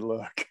a good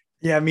look.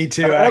 Yeah, me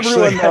too.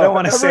 Actually, I don't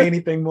want to say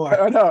anything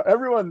more. I know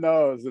everyone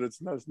knows that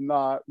it's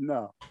not.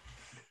 No,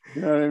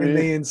 you know what I mean. And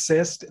they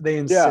insist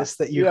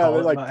that you. Yeah,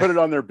 they like put it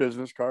on their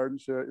business card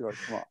and shit. You're like,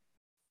 come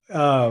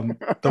on.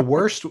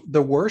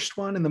 The worst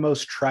one and the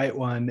most trite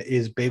one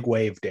is Big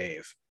Wave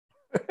Dave.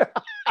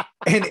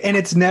 and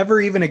it's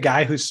never even a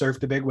guy who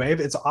surfed a big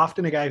wave. It's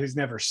often a guy who's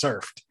never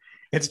surfed.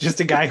 It's just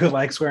a guy who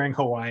likes wearing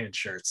Hawaiian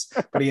shirts,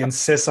 but he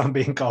insists on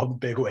being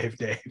called Big Wave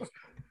Dave.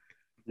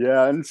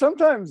 Yeah, and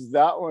sometimes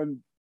that one,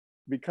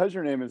 because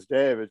your name is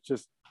Dave, it's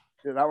just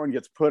that one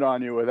gets put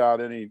on you without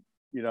any,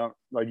 you know,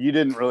 like you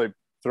didn't really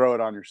throw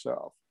it on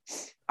yourself.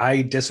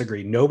 I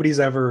disagree.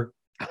 Nobody's ever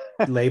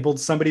labeled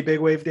somebody Big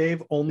Wave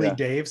Dave. Only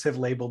Daves have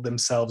labeled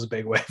themselves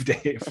Big Wave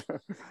Dave.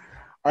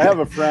 I have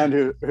a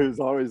friend who's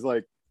always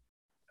like,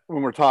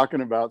 when we're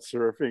talking about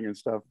surfing and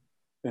stuff,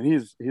 and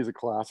he's a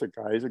classic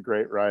guy. He's a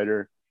great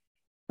writer.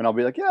 And I'll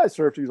be like, yeah, I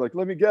surfed. He's like,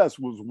 let me guess,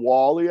 was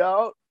Wally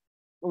out?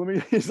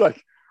 He's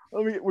like,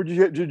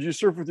 did you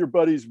surf with your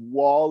buddies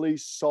Wally,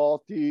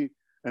 Salty,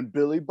 and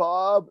Billy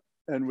Bob?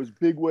 And was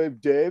Big Wave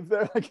Dave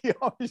there? Like he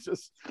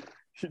just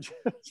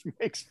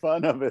makes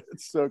fun of it.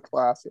 It's so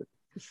classic.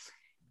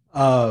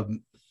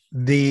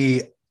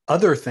 The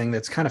other thing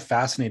that's kind of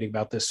fascinating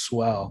about this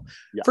swell,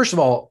 first of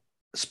all,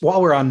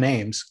 while we're on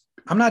names,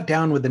 I'm not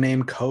down with the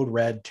name Code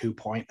Red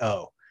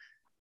 2.0.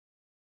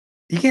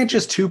 You can't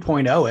just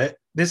 2.0 it.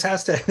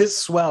 This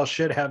swell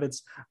should have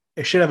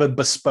a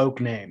bespoke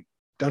name,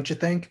 don't you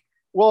think?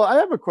 Well, I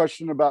have a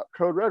question about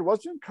Code Red.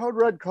 Wasn't Code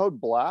Red Code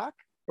Black,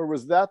 or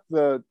was that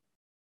the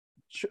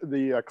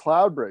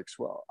Cloud Break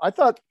swell? I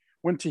thought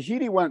when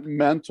Tahiti went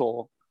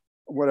mental,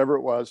 whatever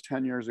it was,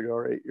 10 years ago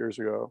or 8 years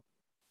ago,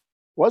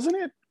 wasn't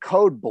it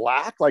Code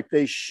Black? Like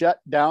they shut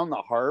down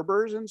the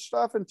harbors and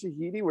stuff in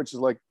Tahiti, which is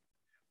like,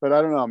 but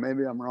I don't know,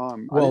 maybe I'm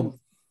wrong. Well,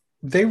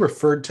 they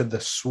referred to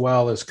the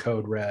swell as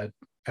Code Red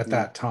at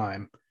that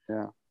time.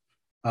 Yeah.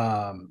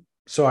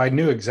 So I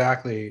knew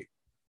exactly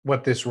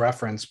what this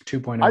reference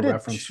 2.0 I did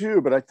reference.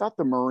 too, but I thought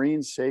the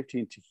marine safety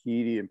in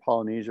Tahiti and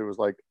Polynesia was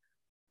like,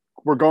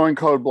 we're going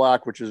code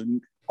black, which is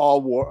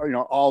all war,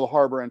 all the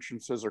harbor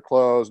entrances are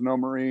closed, no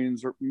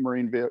Marines or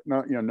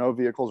no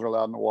vehicles are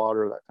allowed in the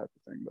water, that type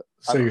of thing. But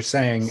so you're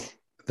saying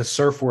the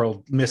surf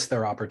world missed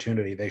their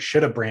opportunity. They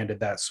should have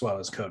branded that swell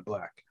as code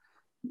black.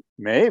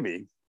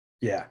 Maybe.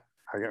 Yeah.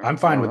 I'm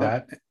fine with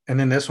that. And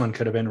then this one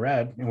could have been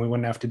red and we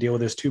wouldn't have to deal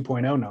with this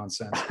 2.0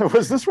 nonsense.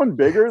 Was this one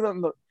bigger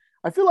than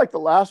I feel like the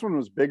last one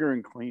was bigger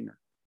and cleaner.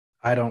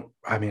 I don't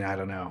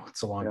know.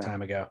 It's a long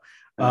time ago.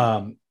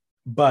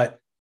 But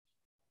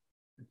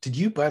did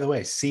you, by the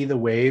way, see the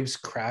waves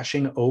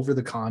crashing over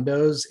the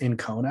condos in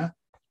Kona?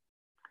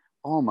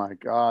 Oh my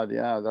God.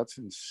 Yeah. That's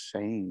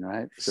insane,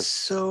 right?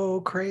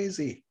 So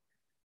crazy.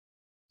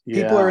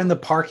 Yeah. People are in the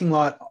parking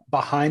lot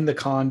behind the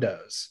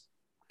condos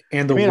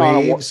and the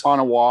waves on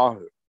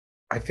Oahu.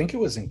 I think it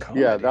was in Kona.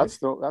 Yeah. That's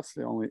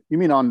the only, you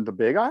mean on the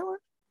Big Island?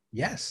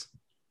 Yes.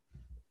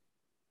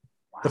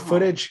 Wow. The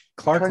footage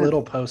Clark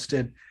Little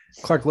posted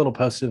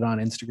on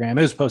Instagram.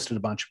 It was posted a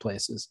bunch of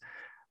places.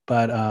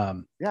 But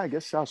I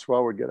guess South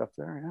Swell would get up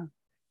there. Yeah.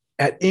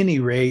 At any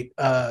rate,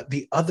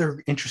 the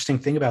other interesting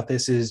thing about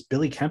this is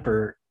Billy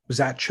Kemper was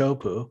at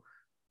Chopu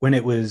when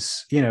it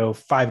was,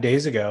 5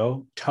 days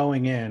ago,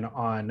 towing in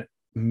on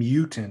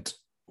mutant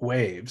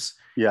waves.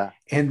 Yeah.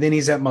 And then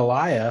he's at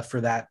Malaya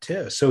for that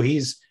too. So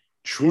he's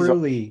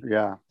truly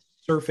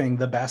surfing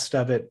the best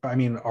of it. I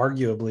mean,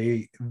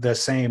 arguably the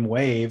same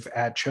wave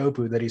at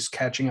Chopu that he's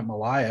catching at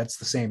Malaya. It's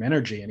the same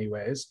energy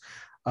anyways.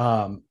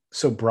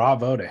 So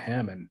bravo to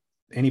him and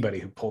anybody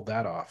who pulled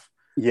that off.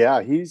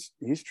 Yeah, he's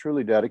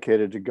truly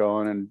dedicated to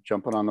going and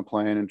jumping on the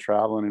plane and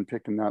traveling and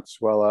picking that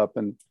swell up.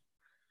 And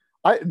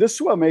this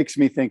swell makes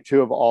me think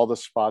too of all the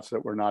spots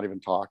that we're not even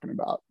talking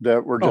about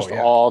that were just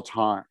all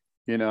time,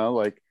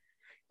 like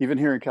even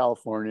here in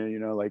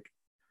California, like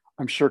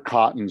I'm sure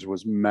Cotton's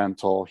was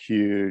mental,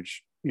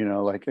 huge,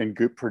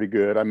 and pretty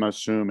good. I'm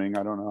assuming,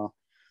 I don't know.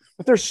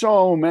 But there's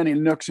so many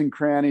nooks and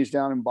crannies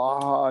down in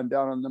Baja and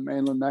down on the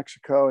mainland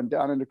Mexico and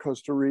down into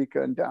Costa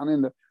Rica and down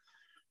into,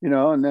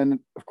 and then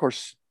of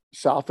course,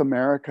 South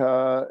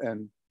America.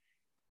 And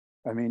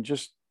I mean,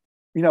 just,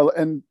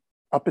 and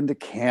up into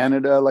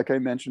Canada, like I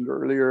mentioned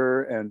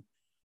earlier,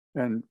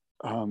 and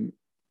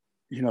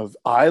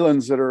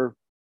islands that are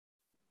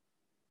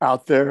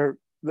out there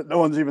that no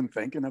one's even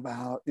thinking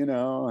about,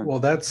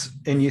 Well,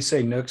 and you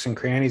say nooks and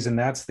crannies, and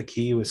that's the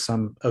key with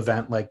some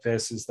event like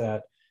this is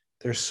that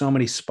there's so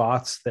many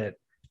spots that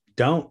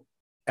don't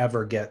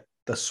ever get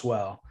the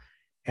swell.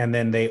 And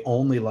then they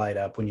only light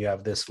up when you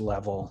have this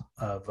level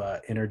of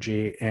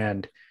energy.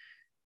 And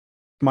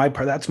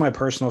that's my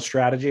personal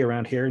strategy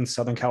around here in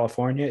Southern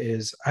California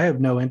is I have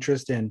no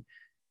interest in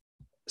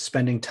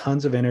spending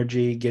tons of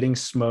energy, getting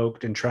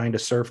smoked and trying to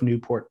surf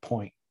Newport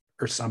Point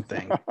or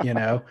something,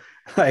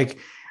 like,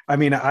 I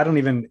mean,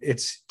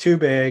 it's too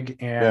big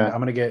and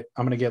I'm going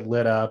to get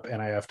lit up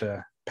and I have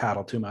to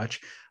paddle too much,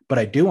 but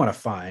I do want to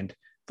find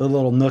the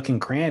little nook and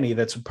cranny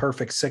that's a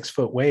perfect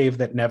 6-foot wave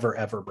that never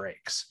ever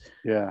breaks.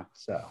 Yeah.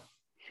 So,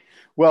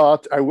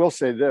 well, I will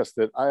say this,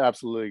 that I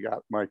absolutely got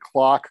my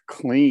clock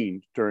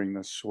cleaned during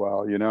this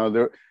swell.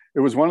 It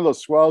was one of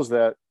those swells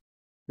that,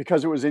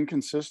 because it was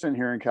inconsistent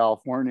here in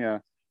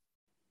California,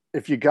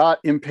 if you got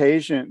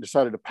impatient,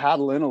 decided to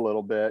paddle in a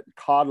little bit,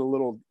 caught a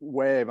little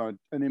wave, an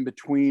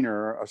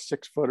in-betweener, a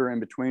 6-footer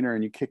in-betweener,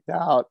 and you kicked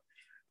out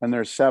and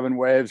there's 7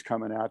 waves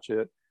coming at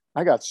you.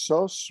 I got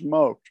so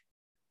smoked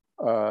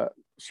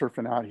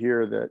surfing out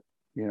here that,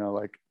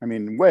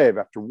 wave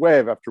after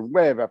wave after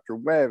wave after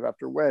wave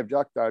after wave,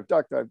 duck dive,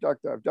 duck dive, duck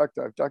dive, duck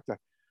dive, duck dive.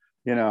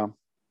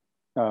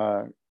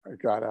 I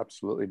got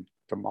absolutely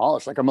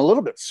demolished. Like I'm a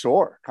little bit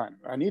sore, kind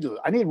of. I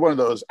need one of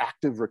those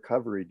active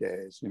recovery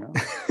days,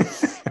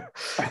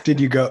 Did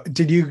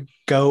you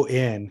go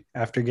in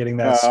after getting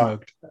that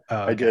smoked? Oh,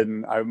 okay. I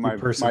didn't.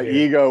 My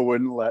ego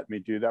wouldn't let me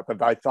do that,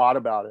 but I thought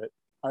about it.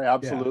 I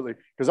absolutely,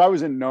 because I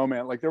was in no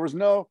man. Like there was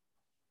no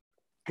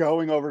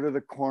going over to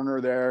the corner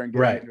there and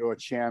getting into a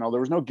channel.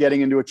 There was no getting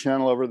into a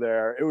channel over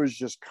there. It was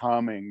just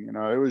coming,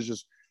 it was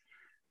just,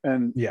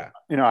 and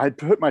I had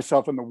put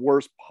myself in the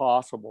worst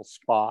possible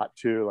spot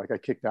too. Like I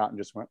kicked out and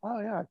just went,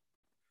 oh yeah,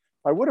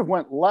 I would have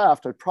went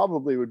left. I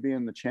probably would be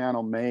in the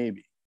channel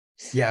maybe.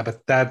 Yeah. But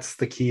that's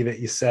the key that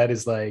you said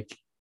is like,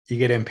 you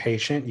get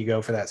impatient, you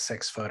go for that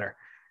 6-footer.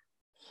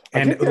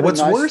 And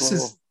what's worse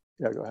is,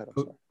 go ahead.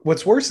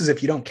 What's worse is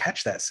if you don't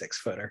catch that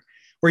 6-footer,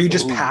 where you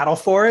just paddle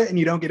for it and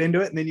you don't get into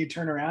it. And then you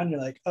turn around and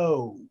you're like,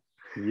 oh,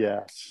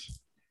 yes.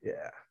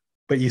 Yeah.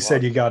 But you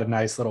said you got a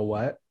nice little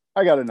what?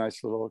 I got a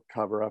nice little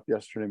cover up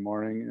yesterday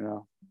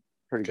morning,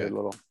 pretty good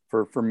little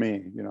for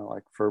me,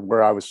 like for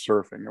where I was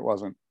surfing. It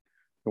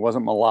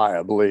wasn't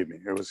Malaya, believe me.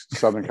 It was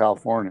Southern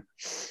California.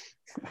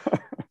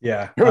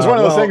 Yeah. It was one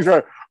of those things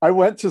where I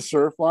went to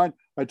Surfline.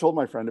 I told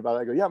my friend about it.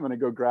 I go, yeah, I'm going to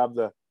go grab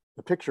the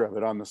picture of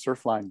it on the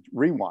Surfline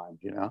Rewind,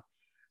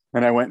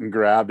 and I went and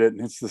grabbed it.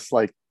 And it's this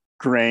like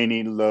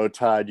grainy low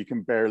tide. You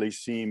can barely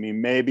see me.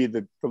 Maybe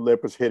the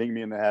lip was hitting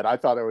me in the head. I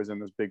thought I was in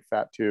this big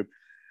fat tube.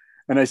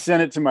 And I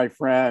sent it to my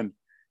friend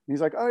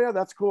He's like, oh yeah,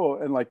 that's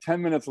cool. And like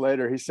 10 minutes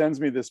later, he sends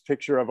me this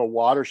picture of a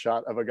water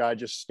shot of a guy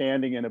just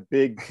standing in a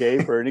big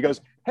gaper. And he goes,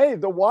 hey,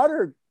 there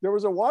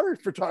was a water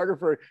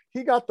photographer.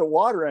 He got the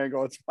water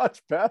angle. It's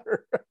much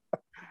better.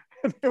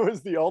 And it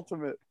was the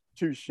ultimate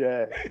touche.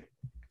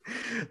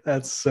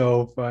 That's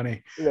so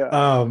funny.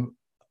 Yeah.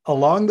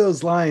 Along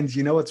those lines,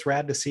 you know, what's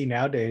rad to see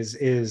nowadays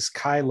is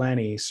Kai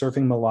Lenny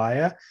surfing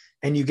Malaya,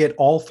 and you get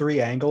all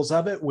three angles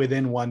of it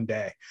within one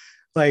day.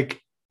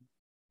 Like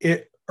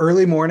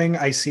early morning,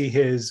 I see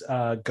his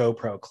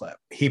GoPro clip.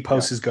 He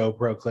posts his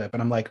GoPro clip,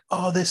 and I'm like,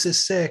 oh, this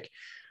is sick.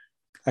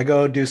 I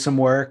go do some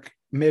work.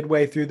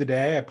 Midway through the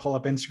day, I pull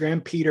up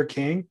Instagram. Peter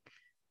King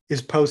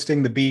is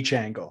posting the beach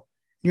angle.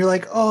 You're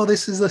like, oh,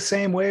 this is the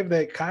same wave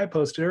that Kai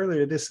posted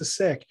earlier. This is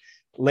sick.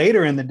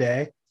 Later in the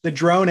day, the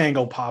drone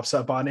angle pops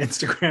up on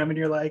Instagram, and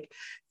you're like,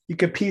 you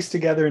could piece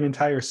together an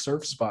entire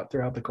surf spot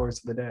throughout the course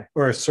of the day,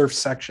 or a surf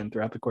section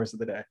throughout the course of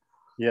the day.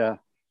 Yeah.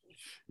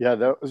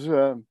 That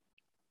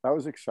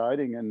was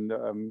exciting. And,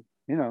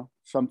 you know,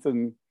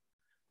 something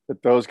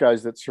that those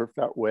guys that surf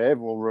that wave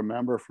will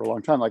remember for a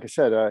long time. Like I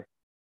said,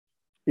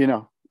 you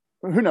know,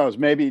 who knows,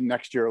 maybe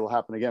next year it'll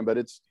happen again, but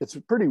it's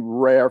pretty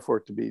rare for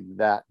it to be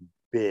that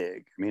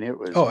big. I mean, it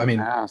was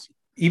massive.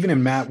 Even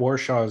in Matt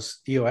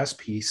Warshaw's EOS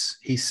piece,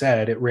 he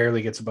said it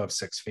rarely gets above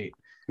 6 feet.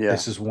 Yeah.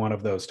 This is one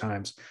of those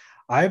times.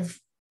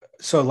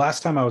 So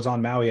last time I was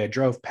on Maui, I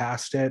drove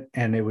past it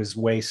and it was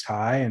waist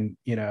high and,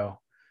 you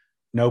know,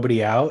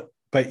 nobody out,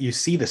 but you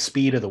see the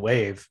speed of the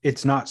wave.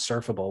 It's not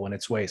surfable when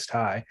it's waist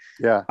high.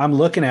 Yeah. I'm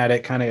looking at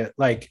it kind of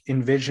like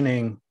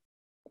envisioning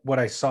what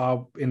I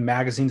saw in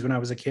magazines when I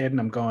was a kid. And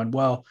I'm going,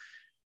 well,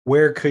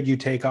 where could you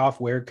take off?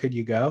 Where could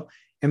you go?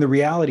 And the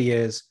reality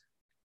is,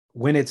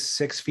 when it's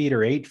 6 feet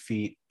or 8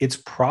 feet, it's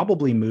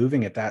probably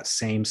moving at that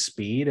same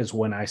speed as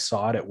when I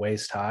saw it at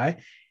waist high.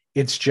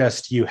 It's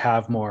just you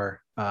have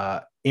more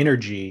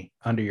energy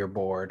under your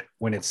board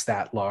when it's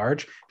that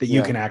large that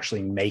you can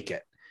actually make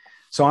it.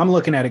 So I'm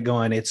looking at it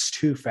going, it's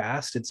too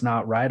fast. It's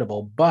not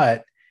rideable.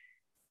 But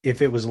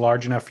if it was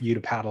large enough for you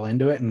to paddle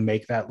into it and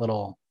make that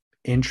little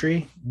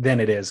entry, then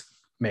it is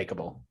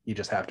makeable. You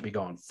just have to be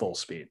going full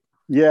speed.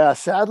 Yeah,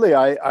 sadly,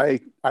 I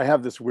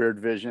have this weird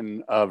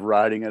vision of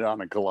riding it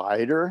on a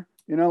glider,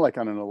 you know, like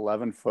on an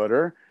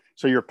 11-footer.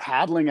 So you're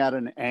paddling at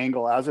an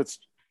angle as it's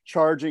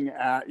charging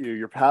at you.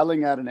 You're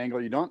paddling at an angle.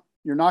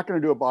 You're not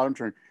going to do a bottom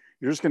turn.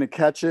 You're just going to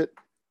catch it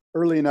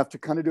early enough to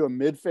kind of do a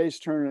mid-face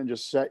turn and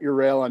just set your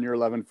rail on your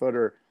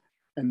 11-footer.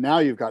 And now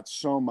you've got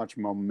so much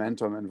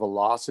momentum and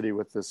velocity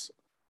with this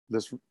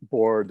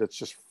board that's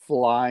just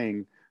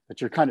flying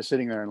that you're kind of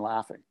sitting there and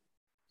laughing.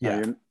 Yeah.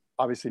 You're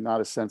obviously not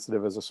as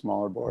sensitive as a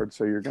smaller board.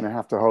 So you're going to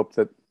have to hope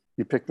that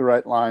you pick the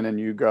right line and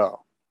you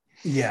go.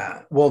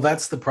 Yeah. Well,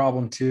 that's the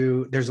problem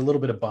too. There's a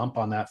little bit of bump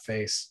on that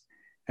face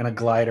and a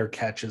glider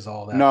catches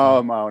all that.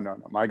 No.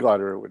 My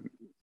glider wouldn't.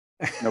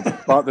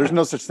 No, there's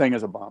no such thing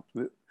as a bump.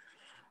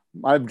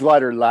 My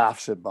glider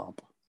laughs at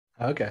bump.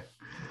 Okay.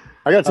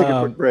 I got to take a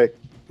quick break.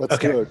 Let's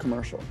do a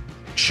commercial.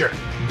 Sure.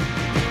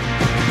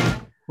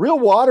 Real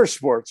water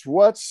sports.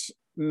 What's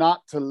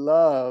not to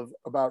love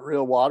about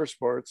real water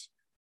sports?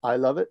 I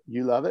love it.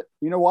 You love it.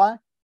 You know why?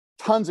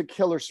 Tons of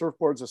killer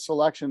surfboards, a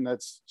selection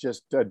that's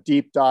just a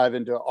deep dive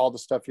into all the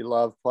stuff you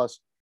love, plus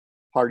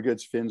hard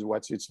goods, fins,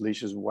 wetsuits,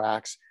 leashes,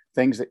 wax,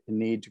 things that you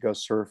need to go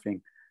surfing.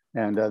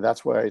 And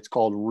that's why it's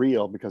called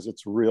Real, because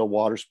it's real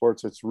water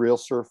sports. It's real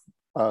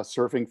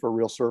surfing for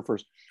real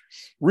surfers.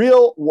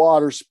 Real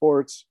water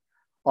sports.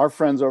 Our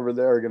friends over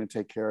there are going to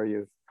take care of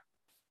you.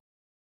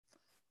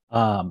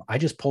 I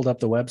just pulled up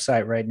the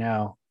website right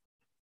now.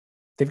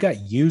 They've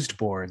got used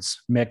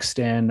boards mixed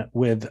in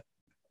with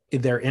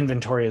their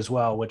inventory as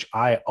well, which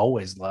I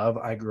always love.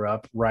 I grew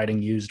up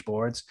riding used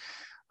boards.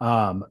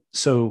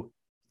 So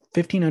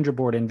 1,500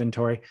 board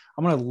inventory.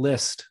 I'm going to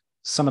list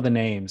some of the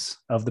names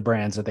of the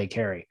brands that they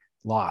carry.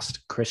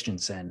 Lost,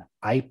 Christensen,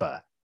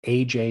 IPA,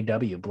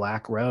 AJW,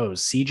 Black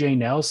Rose, CJ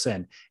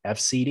Nelson,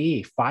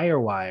 FCD,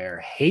 Firewire,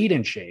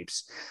 Hayden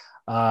Shapes,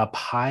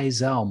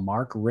 Paizel,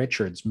 Mark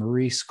Richards,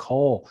 Maurice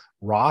Cole,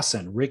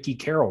 Rawson, Ricky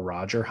Carroll,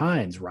 Roger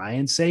Hines,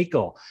 Ryan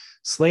Sakel,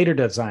 Slater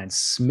Designs,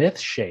 Smith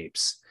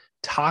Shapes,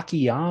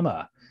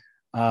 Takayama.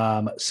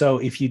 So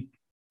if you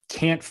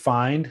can't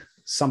find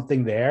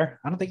something there,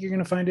 I don't think you're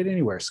going to find it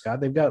anywhere, Scott.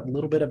 They've got a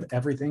little bit of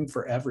everything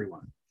for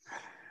everyone.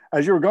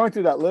 As you were going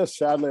through that list,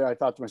 sadly, I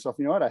thought to myself,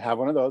 you know what? I have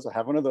one of those. I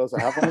have one of those.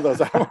 I have one of those.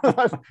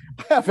 I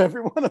have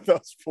every one of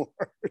those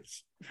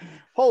boards.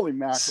 Holy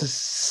mackerel.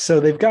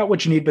 So they've got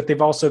what you need, but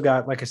they've also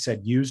got, like I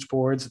said, used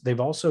boards. They've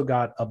also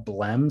got a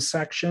blem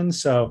section.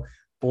 So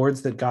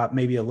boards that got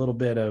maybe a little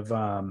bit of,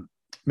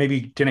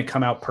 maybe didn't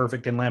come out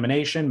perfect in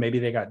lamination. Maybe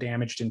they got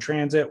damaged in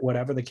transit,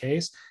 whatever the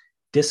case,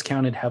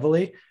 discounted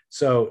heavily.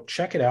 So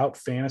check it out,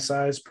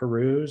 fantasize,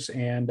 peruse,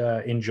 and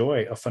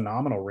enjoy a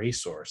phenomenal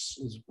resource.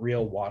 Is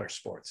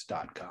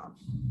realwatersports.com.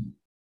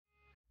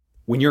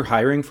 When you're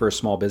hiring for a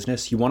small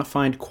business, you want to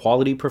find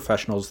quality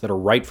professionals that are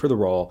right for the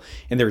role,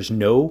 and there's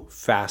no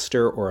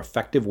faster or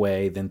effective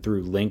way than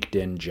through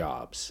LinkedIn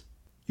Jobs.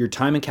 Your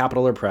time and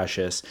capital are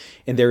precious,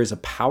 and there is a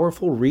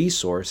powerful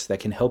resource that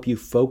can help you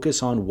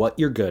focus on what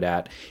you're good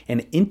at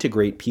and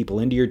integrate people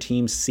into your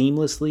team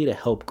seamlessly to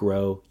help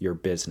grow your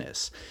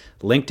business.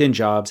 LinkedIn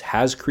Jobs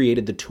has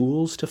created the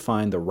tools to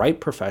find the right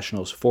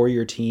professionals for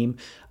your team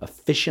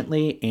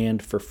efficiently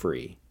and for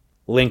free.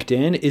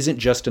 LinkedIn isn't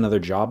just another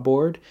job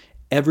board.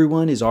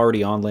 Everyone is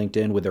already on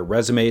LinkedIn with their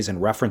resumes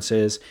and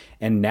references,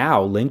 and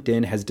now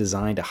LinkedIn has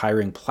designed a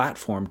hiring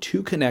platform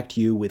to connect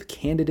you with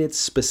candidates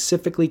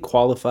specifically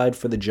qualified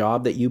for the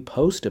job that you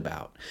post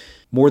about.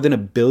 More than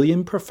 1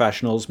 billion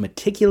professionals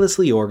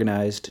meticulously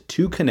organized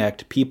to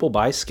connect people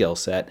by skill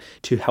set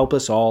to help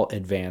us all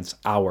advance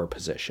our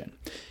position.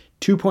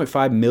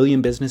 2.5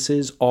 million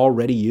businesses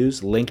already use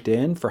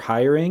LinkedIn for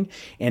hiring,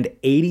 and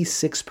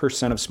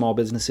 86% of small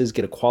businesses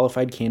get a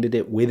qualified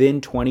candidate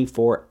within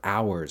 24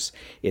 hours.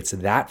 It's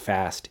that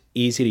fast,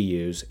 easy to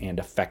use, and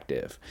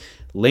effective.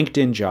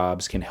 LinkedIn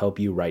Jobs can help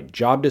you write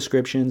job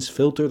descriptions,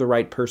 filter the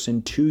right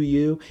person to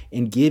you,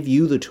 and give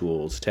you the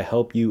tools to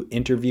help you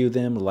interview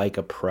them like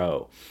a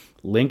pro.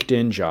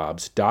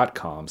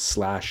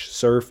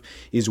 LinkedInjobs.com/surf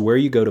is where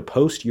you go to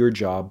post your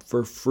job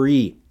for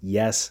free.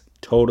 Yes,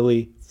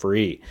 totally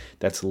free.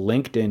 That's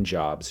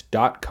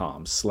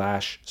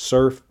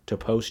linkedinjobs.com/surf to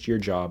post your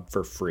job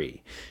for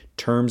free.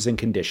 Terms and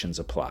conditions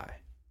apply.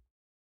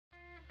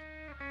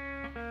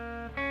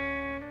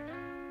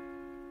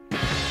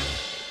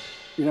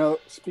 You know,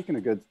 speaking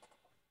of good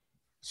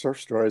surf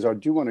stories, I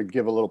do want to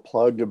give a little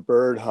plug to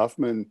Bird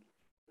Huffman,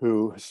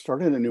 who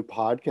started a new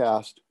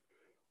podcast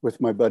with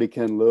my buddy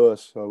Ken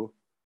Lewis. So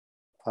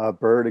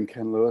Bird and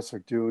Ken Lewis are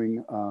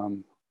doing a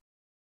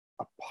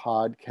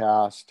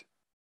podcast,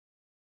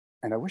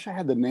 and I wish I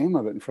had the name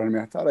of it in front of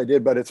me. I thought I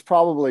did, but it's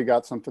probably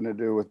got something to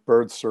do with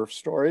Bird Surf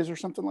Stories or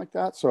something like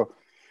that. So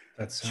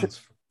that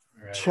sounds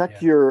right.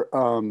 Check your,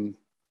 you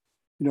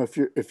know,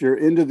 if you're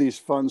into these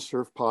fun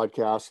surf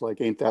podcasts like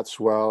Ain't That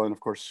Swell, and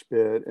of course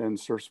Spit and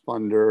Surf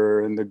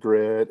Splendor and The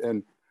Grit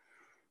and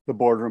the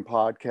Boardroom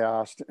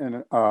Podcast,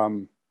 and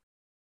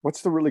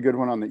what's the really good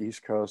one on the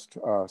East Coast?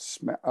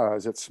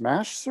 Is it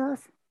Smash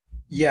Surf?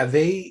 Yeah,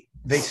 they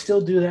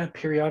still do that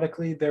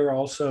periodically. They're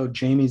also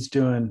Jamie's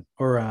doing,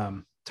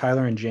 or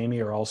Tyler and Jamie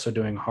are also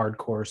doing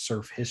Hardcore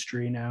Surf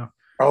History now.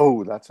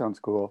 Oh, that sounds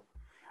cool.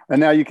 And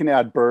now you can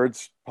add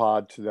Bird's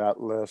pod to that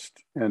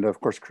list. And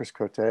of course, Chris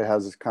Cote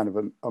has this kind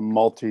of a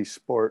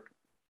multi-sport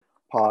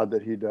pod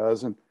that he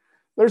does. And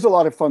there's a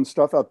lot of fun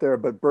stuff out there,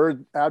 but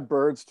add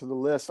Birds to the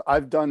list.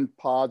 I've done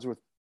pods with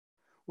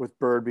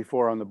Bird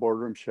before on the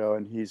Boardroom Show,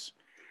 and he's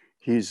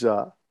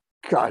got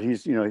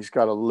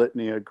a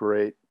litany of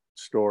great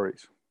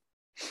stories.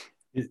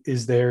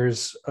 Is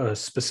theirs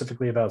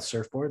specifically about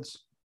surfboards?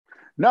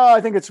 No,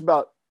 I think it's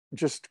about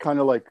just kind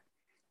of like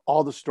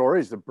all the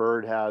stories the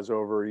Bird has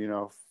over,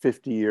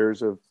 50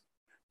 years of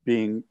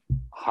being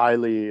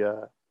highly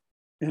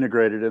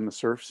integrated in the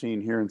surf scene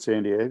here in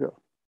San Diego.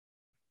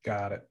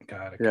 Got it. Yeah.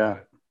 Got it.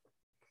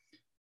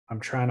 I'm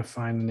trying to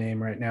find the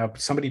name right now.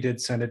 Somebody did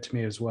send it to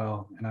me as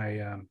well, and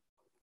I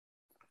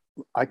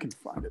can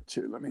find it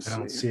too. Let me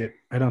see.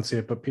 I don't see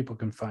it, but people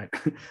can find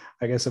it.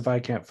 I guess if I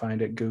can't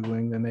find it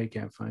Googling, then they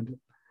can't find it.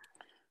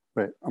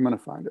 Wait, I'm going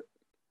to find it.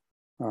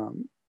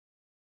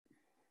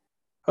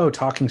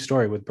 Talking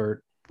Story with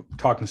Bird.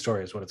 Talking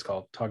Story is what it's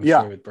called.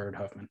 Story with Bird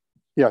Huffman.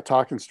 Yeah,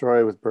 Talking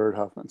Story with Bird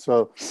Huffman.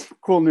 So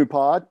cool new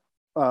pod,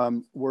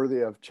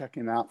 worthy of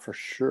checking out for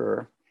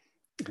sure.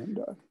 And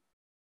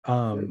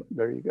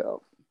there you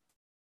go.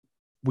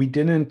 We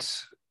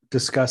didn't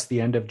discuss the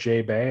end of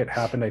J-Bay. It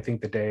happened, I think,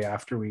 the day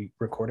after we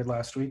recorded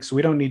last week, so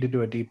we don't need to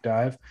do a deep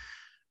dive.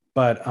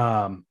 But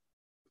a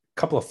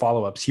couple of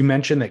follow-ups. You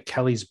mentioned that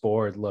Kelly's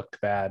board looked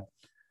bad.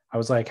 I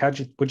was like,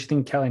 what'd you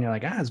think, Kelly? And you're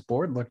like, his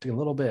board looked a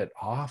little bit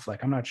off.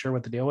 Like, I'm not sure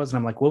what the deal was. And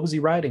I'm like, what was he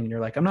riding? And you're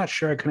like, I'm not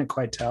sure. I couldn't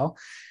quite tell.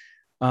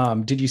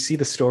 Did you see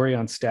the story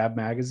on Stab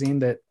Magazine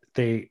that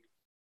they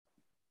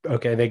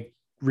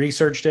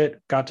researched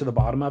it, got to the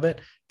bottom of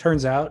it?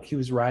 Turns out he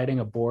was riding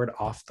a board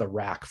off the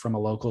rack from a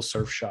local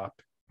surf shop.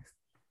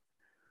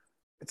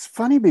 It's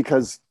funny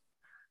because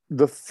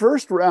the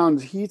first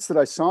round heats that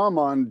I saw him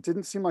on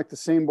didn't seem like the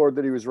same board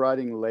that he was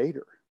riding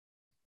later.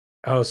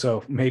 Oh,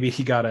 so maybe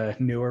he got a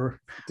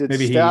newer. Did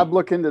Stab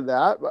look into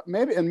that?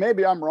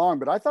 Maybe I'm wrong,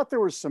 but I thought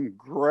there was some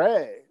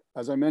gray,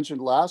 as I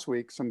mentioned last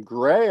week, some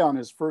gray on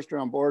his first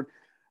round board,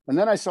 and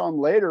then I saw him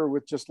later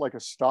with just like a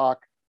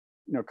stock,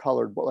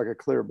 colored, like a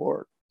clear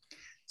board.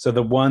 So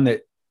the one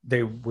that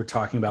they were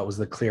talking about was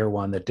the clear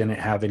one that didn't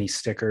have any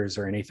stickers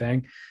or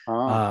anything.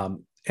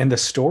 And the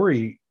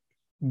story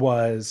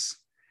was,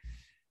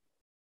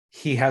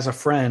 he has a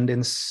friend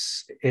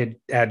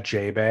at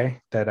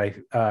J-Bay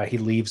that he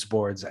leaves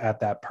boards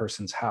at that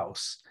person's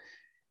house.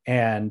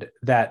 And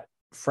that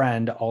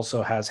friend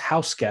also has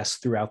house guests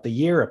throughout the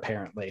year,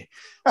 apparently.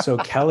 So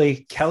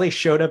Kelly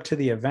showed up to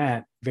the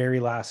event very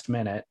last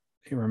minute.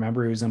 You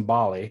remember, he was in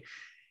Bali.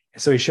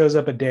 So he shows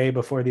up a day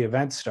before the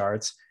event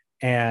starts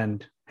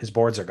and his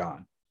boards are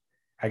gone.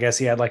 I guess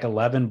he had like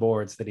 11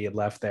 boards that he had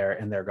left there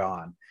and they're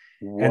gone.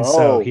 Whoa. And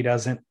so he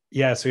doesn't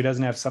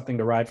have something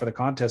to ride for the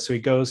contest. So he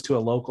goes to a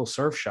local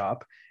surf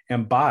shop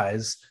and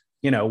buys,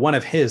 one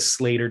of his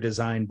Slater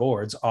design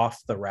boards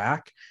off the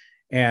rack.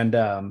 And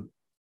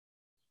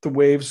the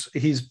Waves,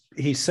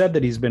 he said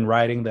that he's been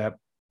riding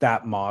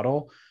that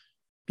model,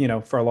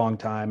 for a long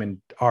time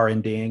and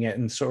R&Ding it.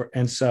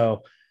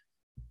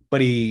 But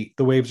the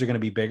Waves are going to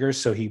be bigger.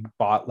 So he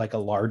bought like a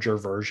larger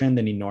version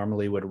than he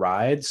normally would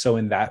ride. So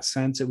in that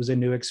sense, it was a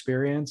new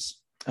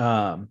experience.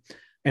 And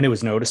it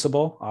was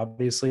noticeable,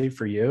 obviously,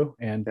 for you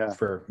and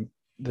for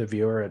the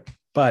viewer.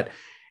 But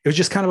it was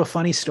just kind of a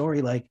funny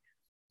story. Like,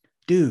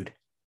 dude,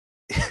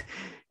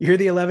 you're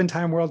the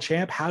 11-time world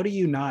champ. How do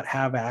you not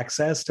have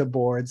access to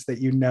boards that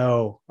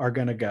are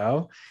going to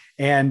go?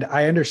 And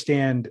I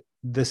understand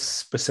this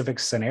specific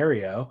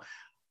scenario,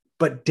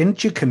 but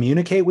didn't you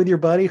communicate with your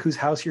buddy whose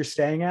house you're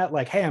staying at?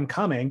 Like, hey, I'm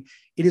coming.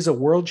 It is a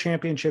world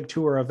championship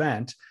tour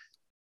event.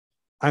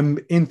 I'm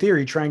in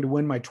theory trying to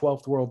win my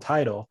 12th world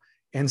title.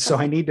 And so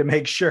I need to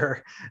make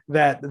sure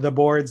that the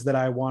boards that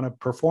I want to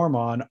perform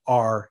on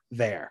are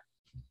there.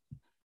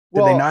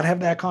 Did they not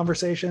have that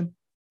conversation?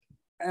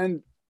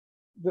 And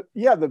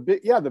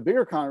the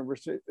bigger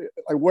conversation,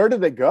 like, where do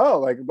they go?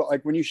 Like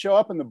when you show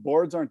up and the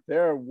boards aren't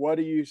there, what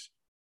do you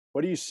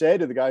say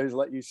to the guy who's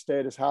let you stay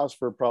at his house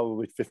for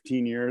probably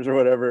 15 years or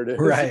whatever it is?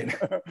 Right.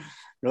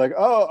 You're like,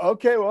 oh,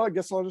 okay, well, I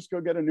guess I'll just go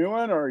get a new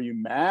one. Or are you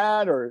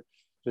mad? Or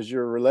does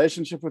your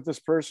relationship with this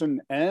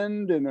person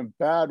end in a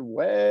bad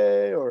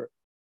way? Or,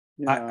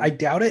 I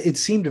doubt it. It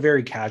seemed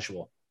very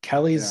casual.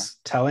 Kelly's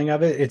telling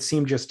of it, it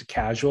seemed just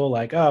casual,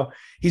 like, oh,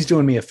 he's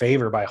doing me a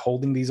favor by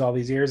holding these all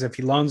these years. If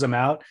he loans them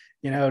out,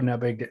 no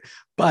big deal.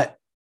 But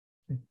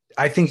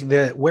I think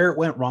that where it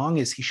went wrong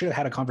is he should have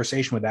had a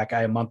conversation with that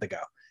guy a month ago.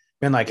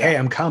 Been like, hey,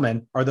 I'm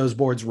coming. Are those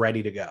boards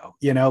ready to go?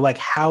 Like,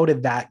 how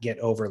did that get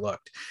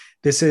overlooked?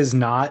 This is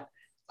not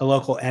a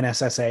local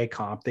NSSA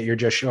comp that you're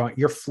just showing.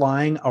 You're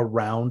flying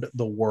around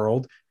the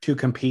world to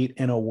compete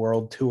in a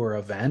world tour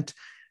event.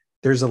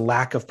 There's a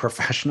lack of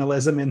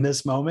professionalism in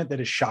this moment that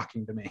is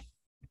shocking to me.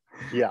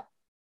 Yeah,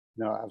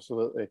 no,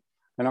 absolutely.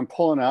 And I'm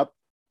pulling up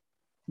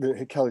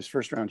Kelly's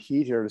first round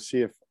heat here to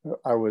see if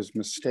I was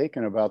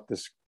mistaken about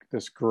this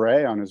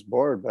gray on his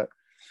board. But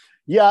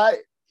yeah,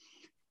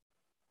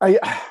 I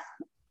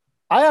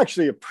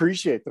actually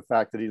appreciate the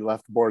fact that he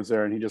left boards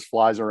there and he just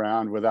flies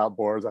around without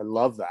boards. I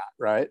love that.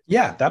 Right.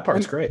 Yeah. That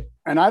part's great.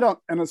 And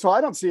so I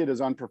don't see it as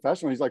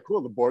unprofessional. He's like,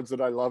 cool. The boards that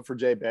I love for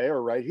Jay Bay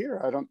are right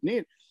here. I don't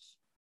need.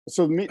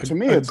 So to me, it's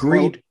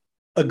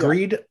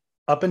agreed.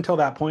 Up until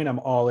that point, I'm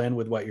all in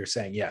with what you're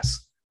saying.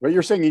 Yes. But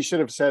you're saying he should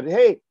have said,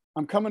 hey,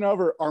 I'm coming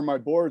over. Are my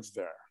boards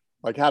there?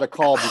 Like, had a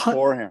call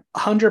beforehand.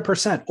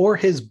 100%. Or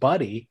his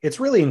buddy. It's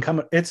really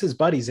it's his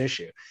buddy's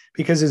issue,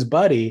 because his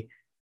buddy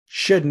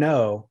should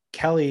know,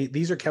 Kelly,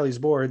 these are Kelly's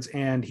boards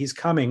and he's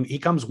coming. He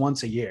comes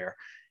once a year.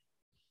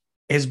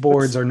 His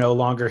boards are no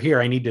longer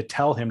here. I need to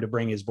tell him to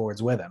bring his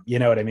boards with him. You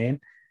know what I mean?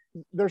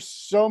 There's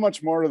so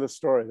much more to the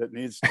story that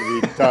needs to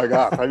be dug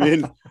up. I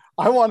mean,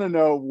 I want to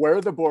know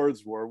where the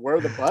boards were, where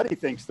the buddy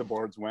thinks the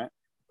boards went.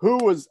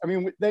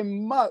 They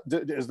must,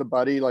 is the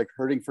buddy like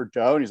hurting for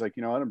dough? And he's like,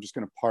 you know what, I'm just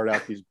going to part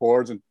out these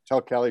boards and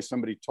tell Kelly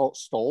somebody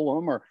stole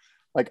them, or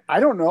like, I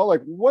don't know,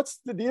 like,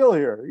 what's the deal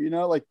here?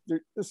 Like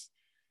this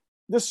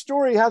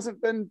story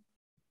hasn't been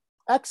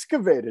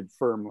excavated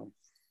firmly.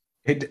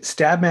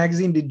 Stab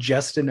Magazine did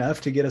just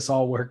enough to get us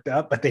all worked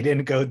up, but they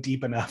didn't go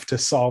deep enough to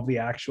solve the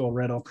actual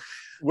riddle.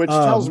 Which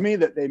tells me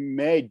that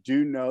they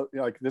do know,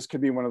 like, this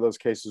could be one of those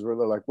cases where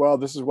they're like, well,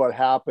 this is what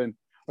happened.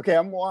 Okay,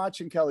 I'm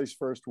watching Kelly's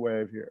first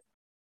wave here.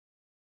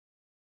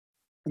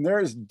 And there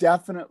is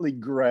definitely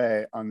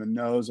gray on the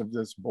nose of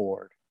this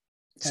board.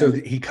 So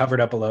he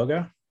covered up a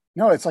logo?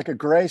 No, it's like a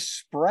gray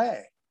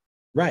spray.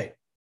 Right.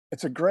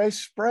 It's a gray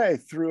spray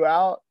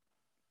throughout,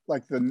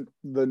 like the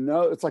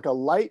nose. It's like a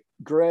light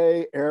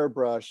gray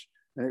airbrush,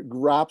 and it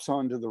wraps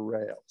onto the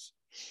rails.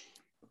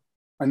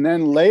 And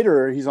then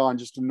later he's on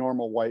just a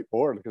normal white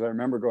board, because I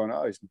remember going,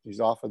 oh, he's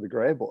off of the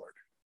gray board.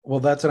 Well,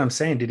 that's what I'm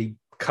saying. Did he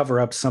cover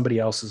up somebody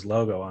else's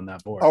logo on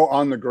that board? Oh,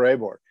 on the gray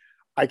board.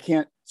 I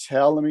can't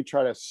tell. Let me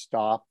try to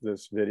stop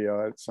this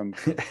video at some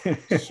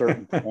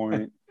certain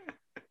point.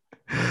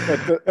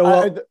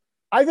 But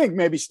I think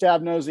maybe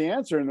Stab knows the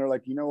answer, and they're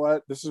like, you know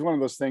what? This is one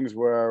of those things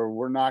where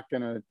we're not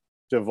going to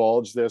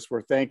divulge this.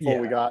 We're thankful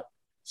we got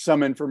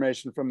some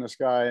information from this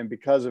guy, and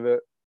because of it,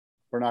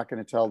 we're not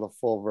going to tell the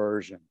full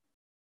version.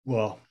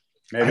 Well,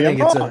 maybe I'm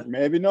wrong.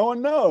 Maybe no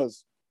one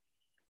knows.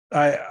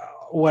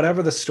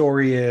 Whatever the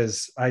story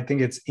is, I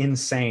think it's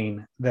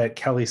insane that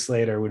Kelly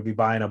Slater would be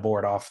buying a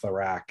board off the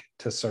rack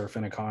to surf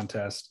in a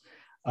contest,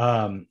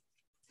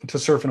 to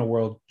surf in a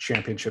world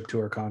championship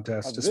tour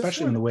contest,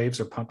 especially when the waves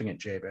are pumping at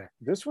J-Bay.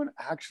 This one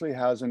actually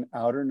has an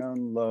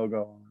Outerknown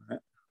logo on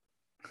it,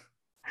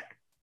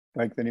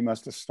 like that he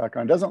must have stuck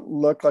on. It doesn't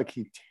look like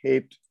he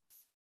taped.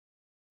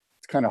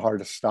 It's kind of hard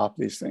to stop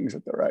these things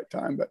at the right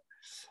time, but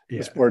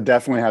this board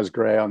definitely has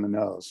gray on the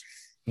nose.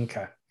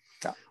 Okay.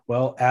 Yeah.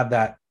 Well, add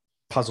that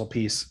puzzle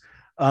piece.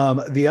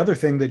 The other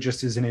thing that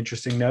just is an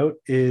interesting note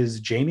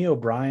is Jamie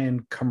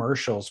O'Brien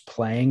commercials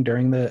playing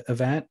during the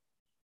event,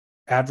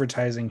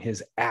 advertising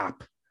his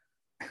app.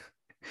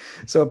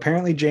 So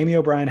apparently Jamie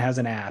O'Brien has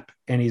an app,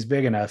 and he's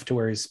big enough to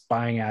where he's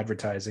buying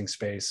advertising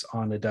space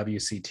on the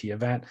WCT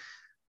event.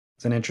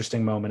 It's an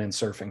interesting moment in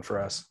surfing for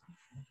us.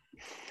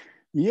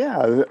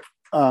 Yeah.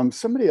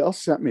 Somebody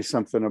else sent me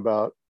something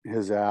about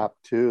his app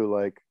too.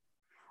 Like,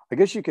 I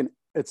guess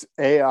it's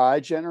AI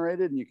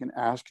generated, and you can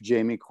ask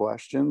Jamie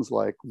questions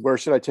like, where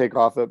should I take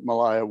off at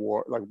Malaya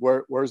Wharf? Like,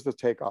 where's the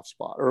takeoff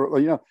spot? Or,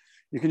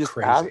 you can just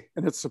ask,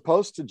 and it's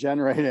supposed to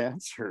generate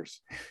answers.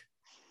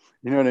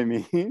 You know what I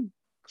mean?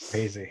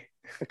 Crazy.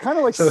 It's kind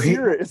of like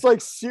Siri. It's like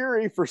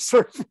Siri for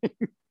surfing.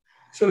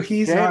 So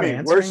he's Jamie, not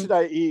answering. Where should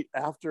I eat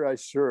after I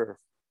surf?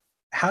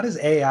 How does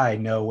AI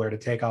know where to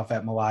take off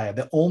at Malaya?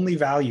 The only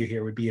value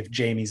here would be if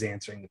Jamie's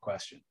answering the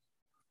question.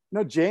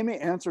 No, Jamie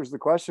answers the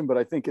question, but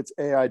I think it's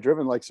AI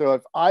driven. Like, so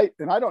if I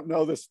don't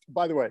know this,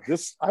 by the way,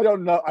 I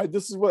don't know.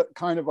 This is what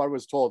kind of I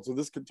was told. So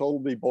this could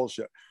totally be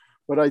bullshit,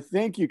 but I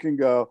think you can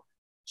go,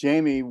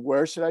 Jamie,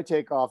 where should I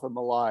take off at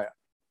Malaya?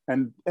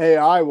 And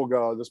AI will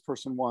go, this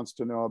person wants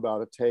to know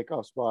about a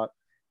takeoff spot.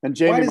 And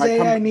Jamie, why does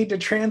AI need to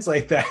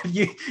translate that?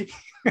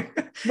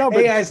 No,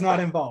 but AI is not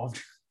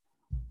involved.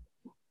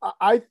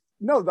 I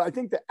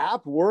think the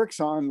app works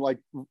on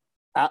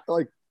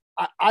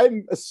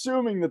I'm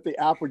assuming that the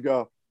app would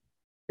go,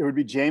 it would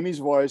be Jamie's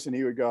voice, and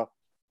he would go,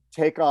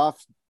 take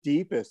off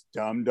deepest,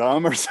 dum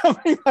dum, or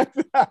something like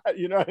that.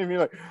 You know what I mean?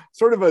 Like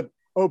sort of an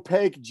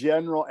opaque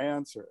general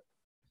answer.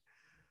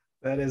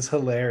 That is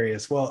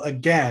hilarious. Well,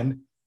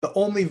 again, the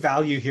only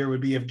value here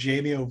would be if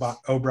Jamie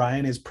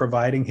O'Brien is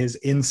providing his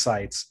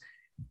insights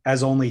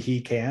as only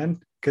he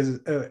can, because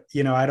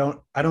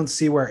I don't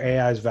see where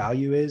AI's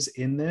value is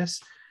in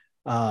this.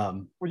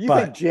 Well, you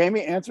think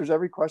Jamie answers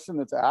every question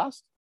that's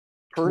asked?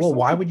 Personally? Well,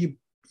 why would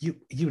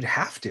you'd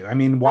have to? I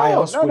mean, why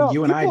else would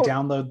you and I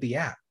download the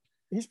app?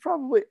 He's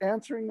probably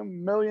answering a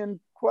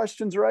million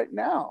questions right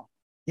now.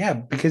 Yeah,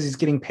 because he's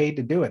getting paid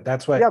to do it.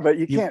 That's what. Yeah, but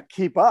you can't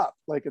keep up.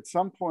 Like at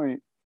some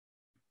point,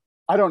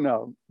 I don't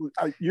know.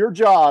 Your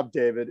job,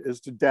 David, is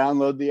to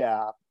download the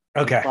app.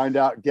 Okay.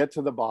 Get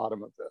to the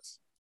bottom of this.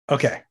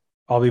 Okay.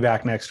 I'll be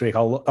back next week.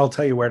 I'll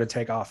tell you where to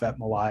take off at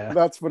Malaya.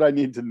 That's what I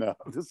need to know.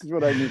 This is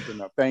what I need to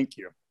know. Thank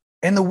you.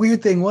 And the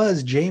weird thing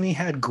was, Jamie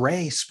had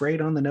gray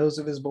sprayed on the nose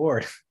of his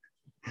board,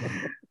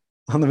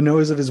 on the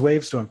nose of his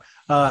wave storm.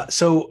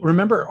 So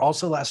remember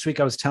also last week,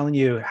 I was telling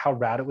you how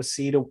rad it was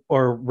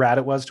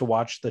to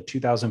watch the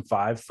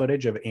 2005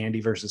 footage of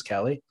Andy versus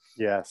Kelly.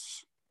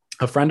 Yes.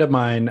 A friend of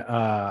mine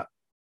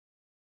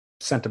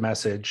sent a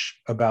message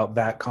about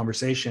that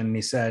conversation. And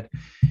he said,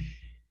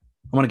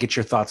 I want to get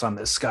your thoughts on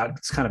this, Scott.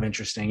 It's kind of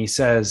interesting. He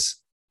says,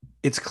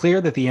 it's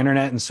clear that the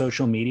internet and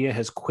social media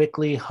has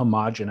quickly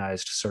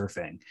homogenized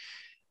surfing.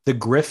 The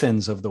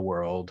Griffins of the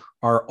world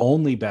are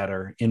only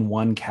better in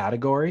one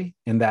category,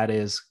 and that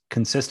is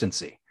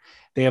consistency.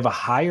 They have a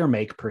higher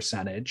make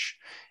percentage.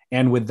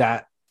 And with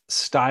that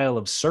style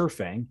of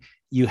surfing,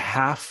 you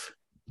have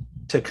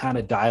to kind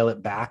of dial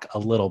it back a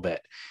little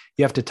bit.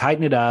 You have to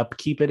tighten it up,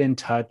 keep it in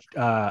touch,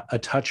 a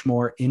touch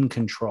more in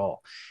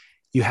control.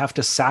 You have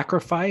to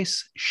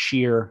sacrifice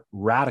sheer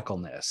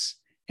radicalness.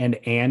 And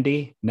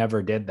Andy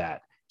never did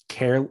that.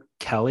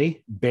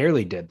 Kelly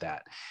barely did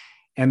that.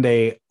 And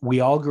we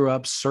all grew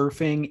up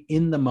surfing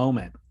in the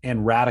moment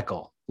and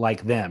radical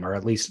like them, or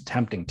at least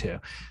attempting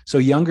to. So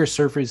younger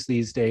surfers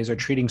these days are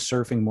treating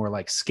surfing more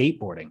like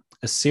skateboarding,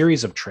 a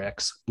series of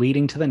tricks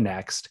leading to the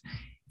next,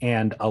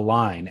 and a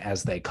line,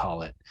 as they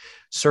call it.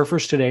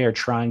 Surfers today are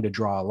trying to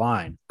draw a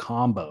line,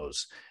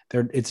 combos.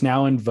 It's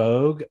now in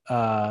vogue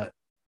to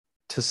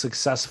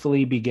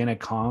successfully begin a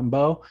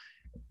combo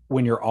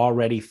when you're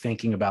already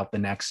thinking about the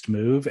next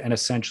move, and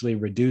essentially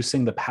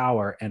reducing the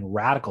power and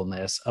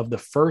radicalness of the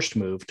first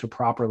move to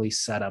properly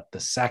set up the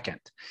second.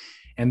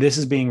 And this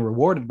is being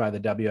rewarded by the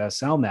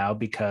WSL now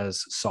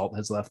because Salt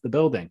has left the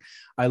building.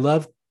 I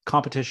love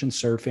competition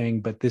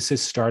surfing, but this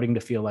is starting to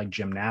feel like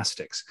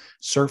gymnastics.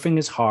 Surfing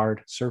is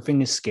hard.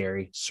 Surfing is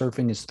scary.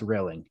 Surfing is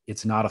thrilling.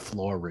 It's not a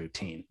floor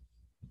routine.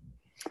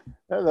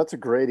 That's a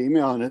great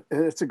email, and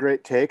it's a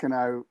great take. And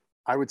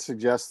I would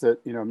suggest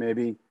that,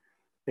 maybe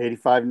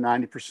 85,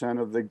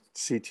 90% of the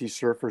CT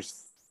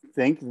surfers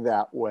think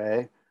that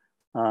way.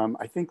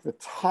 I think the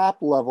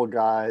top level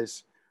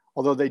guys,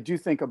 although they do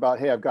think about,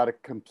 hey, I've got to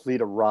complete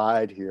a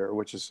ride here,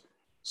 which is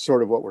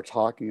sort of what we're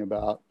talking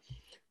about.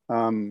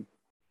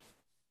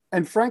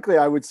 And frankly,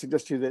 I would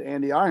suggest to you that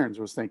Andy Irons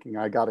was thinking,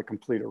 I got to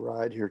complete a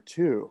ride here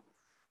too.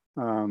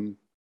 So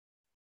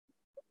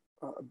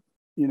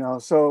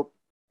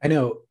I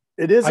know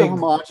it is a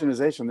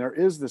homogenization. There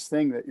is this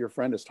thing that your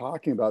friend is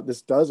talking about.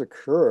 This does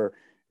occur.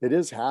 It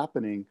is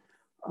happening.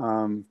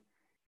 And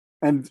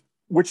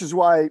which is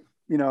why,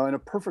 in a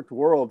perfect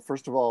world,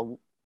 first of all,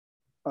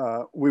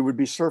 we would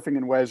be surfing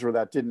in waves where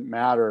that didn't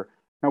matter.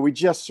 Now, we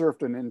just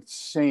surfed an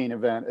insane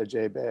event at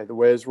J-Bay. The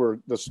waves were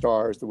the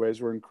stars. The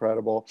waves were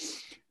incredible.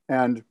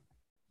 And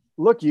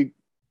look,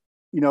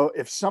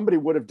 if somebody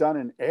would have done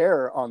an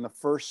air on the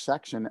first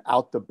section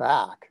out the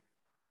back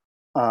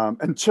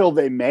until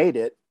they made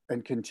it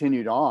and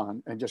continued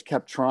on and just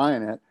kept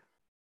trying it,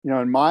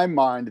 in my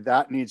mind,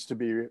 that needs to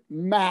be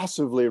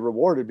massively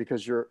rewarded,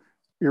 because you're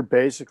you're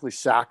basically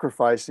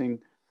sacrificing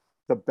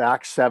the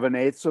back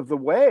 7/8 of the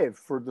wave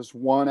for this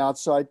one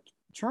outside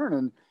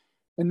turn.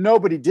 And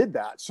nobody did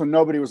that. So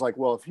nobody was like,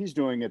 well, if he's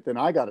doing it, then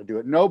I got to do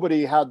it.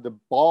 Nobody had the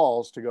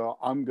balls to go,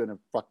 I'm going to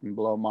fucking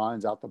blow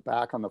mines out the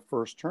back on the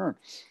first turn.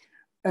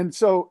 And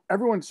so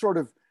everyone sort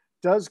of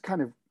does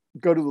kind of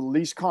go to the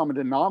least common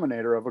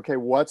denominator of, okay,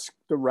 what's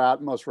the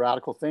most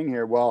radical thing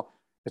here? Well,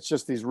 it's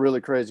just these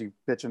really crazy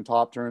pitch and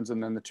top turns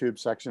and then the tube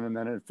section and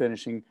then a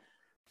finishing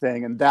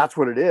thing. And that's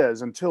what it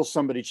is until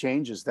somebody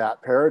changes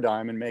that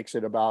paradigm and makes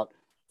it about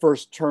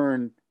first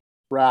turn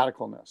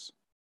radicalness.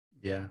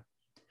 Yeah.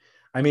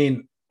 I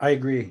mean, I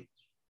agree.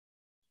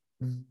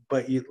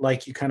 But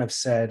like you kind of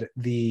said,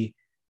 the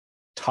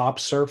top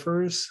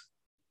surfers,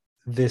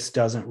 this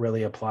doesn't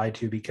really apply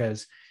to,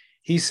 because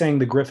he's saying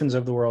the Griffins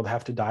of the world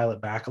have to dial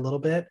it back a little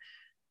bit.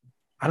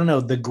 I don't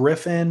know. The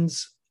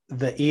Griffins,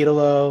 the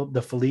Italo,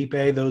 the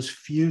Felipe, those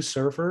few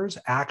surfers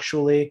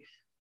actually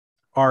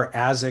are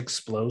as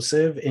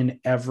explosive in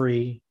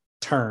every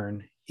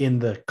turn in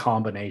the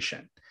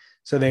combination.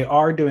 So they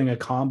are doing a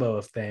combo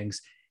of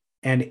things,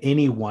 and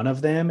any one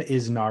of them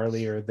is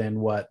gnarlier than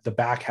what the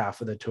back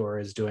half of the tour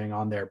is doing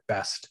on their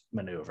best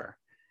maneuver.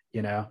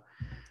 You know,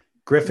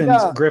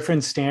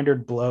 Griffin's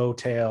standard blow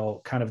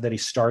tail, kind of that he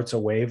starts a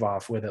wave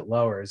off with it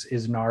lowers,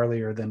 is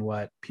gnarlier than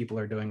what people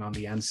are doing on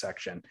the end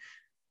section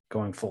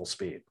going full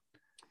speed.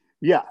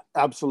 Yeah,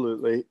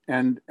 absolutely.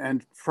 And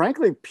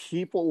frankly,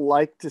 people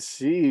like to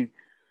see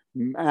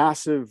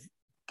massive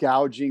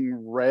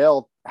gouging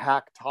rail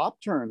hack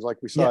top turns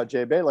like we saw at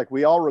J Bay. Like,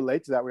 we all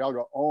relate to that. We all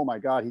go, oh my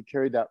God, he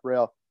carried that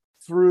rail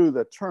through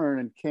the turn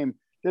and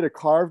did a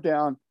carve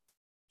down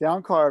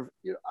carve,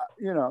 you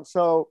know,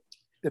 so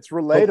it's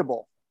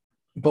relatable.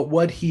 But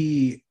what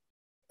I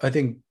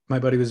think my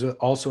buddy was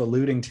also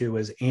alluding to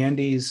was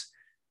Andy's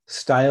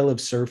style of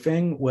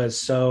surfing was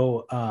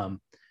so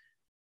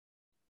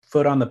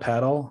foot on the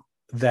pedal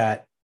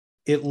that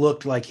it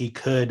looked like he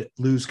could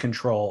lose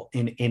control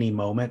in any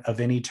moment of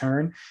any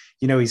turn.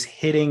 You know, he's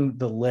hitting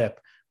the lip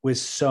with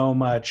so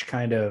much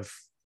kind of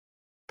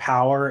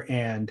power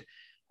and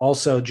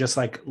also just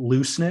like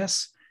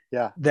looseness.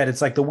 Yeah. That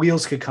it's like the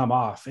wheels could come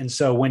off. And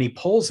so when he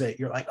pulls it,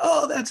 you're like,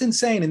 oh, that's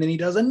insane. And then he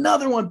does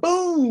another one,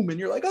 boom. And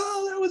you're like,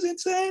 oh, that was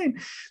insane.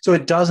 So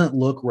it doesn't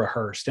look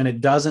rehearsed, and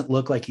it doesn't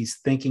look like he's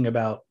thinking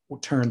about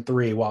turn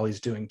 3 while he's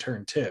doing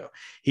turn 2.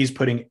 He's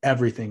putting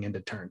everything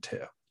into turn 2.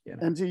 You know?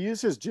 And to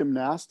use his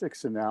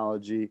gymnastics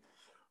analogy,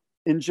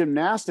 in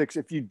gymnastics,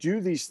 if you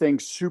do these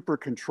things super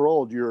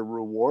controlled, you're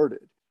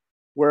rewarded.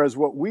 Whereas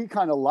what we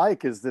kind of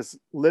like is this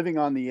living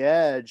on the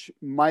edge,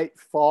 might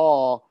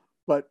fall,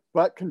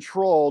 but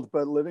controlled,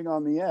 but living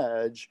on the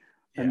edge.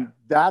 Yeah. And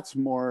that's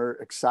more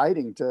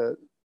exciting to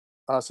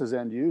us as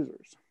end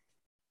users.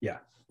 Yeah,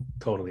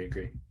 totally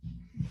agree.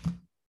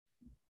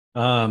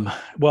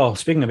 Well,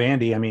 speaking of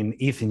Andy, I mean,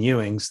 Ethan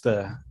Ewing's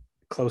the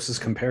closest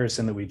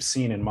comparison that we've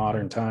seen in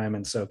modern time.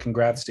 And so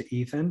congrats to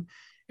Ethan,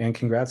 and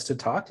congrats to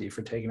Tati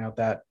for taking out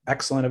that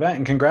excellent event.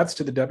 And congrats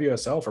to the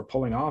WSL for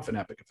pulling off an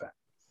epic event.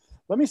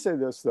 Let me say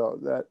this, though,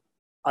 that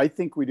I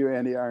think we do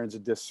Andy Irons a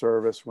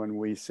disservice when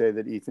we say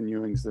that Ethan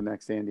Ewing's the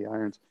next Andy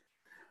Irons.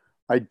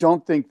 I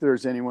don't think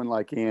there's anyone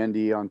like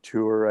Andy on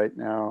tour right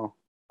now.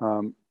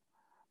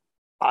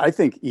 I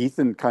think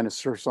Ethan kind of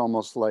surfs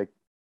almost like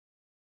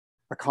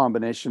a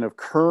combination of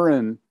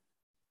Curran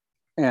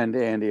and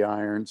Andy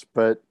Irons,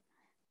 but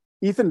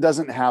Ethan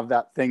doesn't have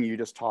that thing you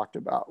just talked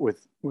about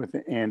with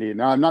Andy.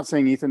 Now, I'm not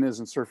saying Ethan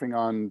isn't surfing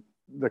on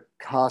the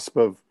cusp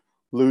of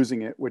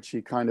losing it, which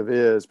he kind of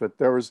is, but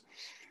there was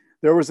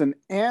an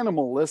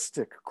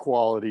animalistic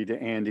quality to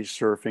Andy's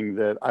surfing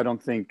that I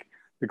don't think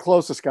the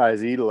closest guy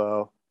is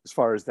Italo as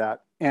far as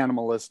that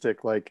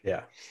animalistic, like, you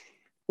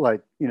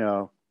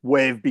know,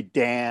 wave be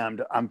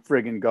damned, I'm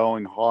friggin'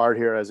 going hard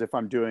here as if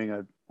I'm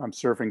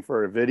surfing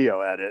for a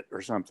video edit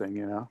or something,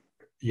 you know?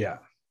 Yeah.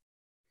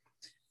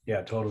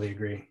 Yeah, totally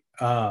agree.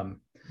 Well,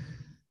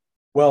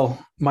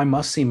 my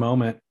must-see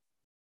moment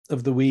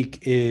of the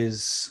week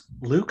is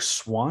Luke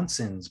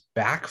Swanson's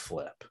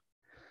backflip.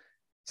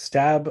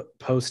 Stab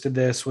posted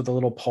this with a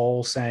little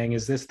poll saying,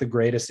 is this the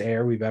greatest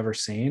air we've ever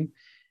seen?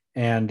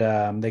 And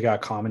they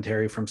got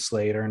commentary from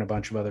Slater and a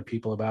bunch of other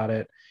people about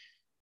it.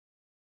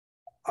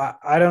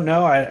 I don't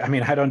know. I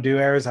mean, I don't do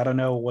airs. I don't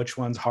know which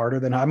one's harder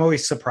than. I'm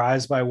always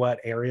surprised by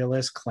what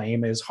aerialists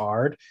claim is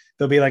hard.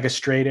 There'll be like a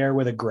straight air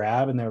with a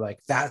grab, and they're like,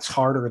 that's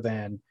harder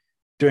than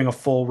doing a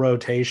full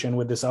rotation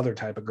with this other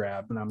type of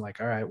grab. And I'm like,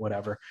 all right,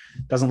 whatever.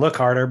 Doesn't look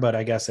harder, but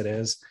I guess it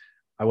is.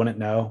 I wouldn't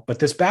know. But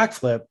this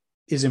backflip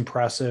is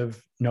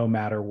impressive no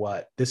matter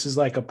what. This is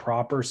like a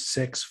proper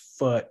 6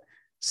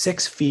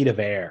 feet of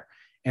air,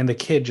 and the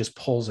kid just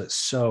pulls it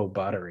so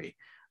buttery.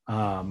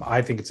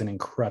 I think it's an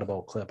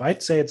incredible clip.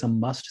 I'd say it's a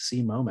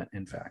must-see moment,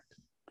 in fact.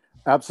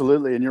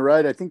 Absolutely. And you're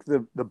right. I think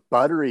the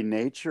buttery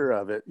nature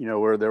of it, you know,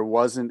 where there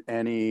wasn't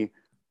any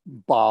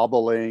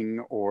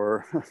bobbling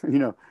or, you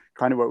know,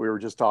 kind of what we were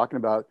just talking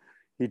about.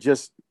 He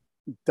just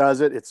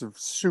does it. It's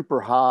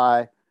super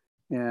high.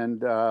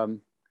 And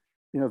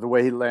the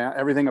way he landed,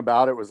 everything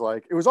about it was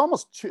like, it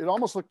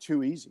almost looked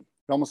too easy.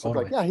 It almost looked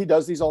like, yeah, he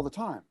does these all the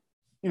time.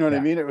 You know what I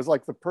mean? It was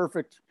like the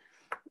perfect,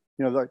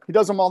 like he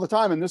does them all the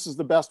time. And this is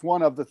the best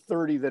one of the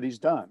 30 that he's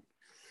done.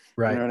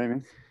 Right. You know what I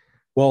mean?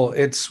 Well,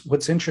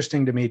 what's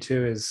interesting to me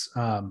too is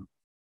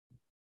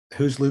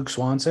who's Luke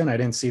Swanson? I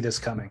didn't see this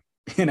coming.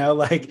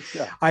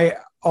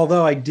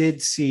 Although I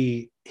did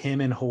see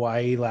him in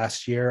Hawaii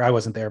last year, I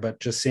wasn't there, but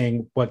just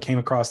seeing what came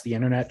across the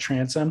internet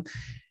transom,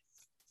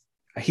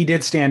 he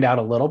did stand out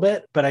a little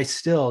bit, but I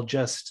still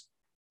just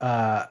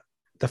the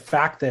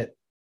fact that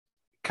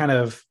kind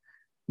of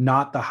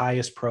not the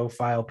highest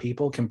profile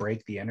people can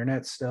break the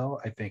internet still,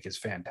 I think is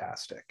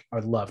fantastic. I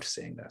loved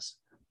seeing this.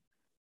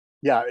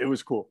 Yeah, it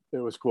was cool. It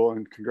was cool.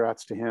 And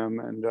congrats to him.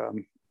 And,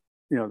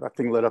 that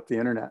thing lit up the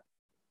internet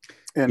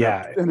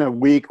in a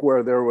week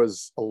where there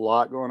was a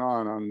lot going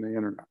on the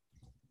internet.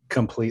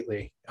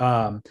 Completely.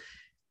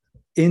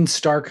 In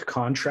stark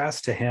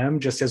contrast to him,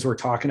 just as we're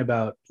talking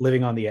about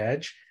living on the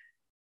edge,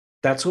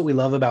 that's what we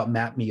love about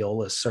Matt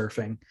Miola's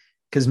surfing.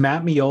 Because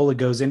Matt Miola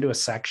goes into a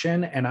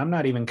section and I'm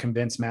not even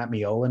convinced Matt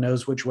Miola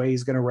knows which way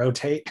he's going to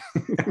rotate.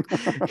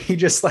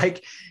 He's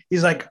like,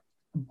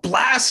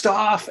 blast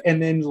off, and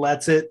then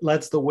lets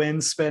the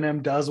wind spin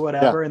him, does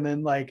whatever, and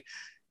then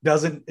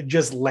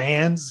just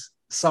lands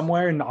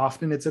somewhere, and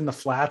often it's in the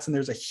flats and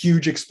there's a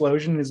huge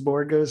explosion and his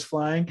board goes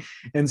flying,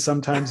 and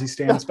sometimes he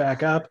stands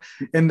back up,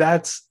 and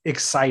that's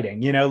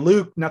exciting.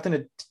 Luke, not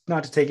to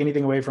take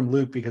anything away from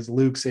Luke, because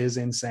Luke's is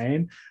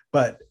insane,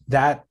 but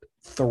that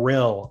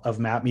thrill of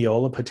Matt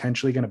Miola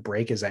potentially going to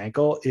break his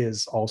ankle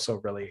is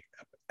also really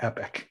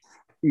epic.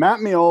 Matt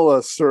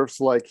Miola surfs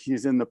like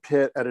he's in the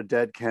pit at a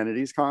Dead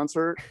Kennedys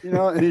concert,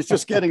 and he's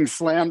just getting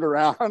slammed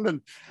around,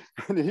 and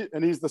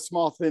he's the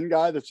small, thin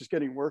guy that's just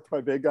getting worked by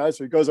big guys.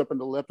 So he goes up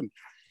into lip, and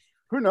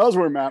who knows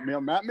where Matt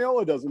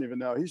Miola doesn't even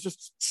know. He's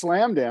just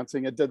slam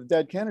dancing at the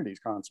Dead Kennedys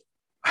concert.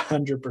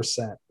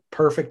 100%.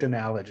 Perfect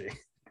analogy.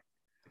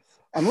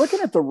 I'm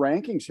looking at the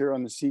rankings here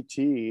on the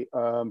CT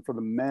for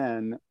the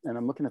men, and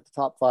I'm looking at the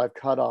top 5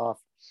 cutoff.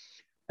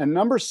 And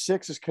number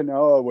 6 is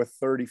Kanoa with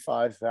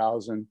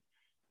 35,000.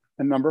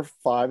 And number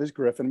 5 is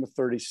Griffin with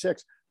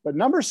 36. But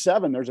number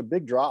 7, there's a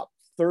big drop,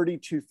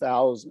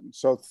 32,000.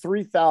 So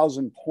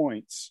 3,000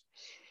 points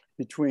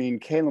between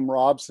Caleb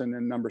Robson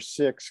and number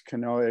 6,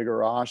 Kanoa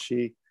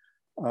Igarashi.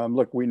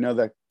 Look, we know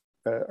that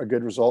a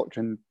good result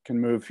can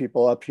move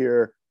people up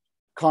here.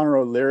 Connor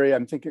O'Leary,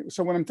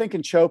 when I'm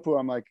thinking Chopu,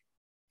 I'm like,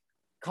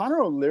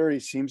 Connor O'Leary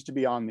seems to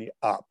be on the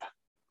up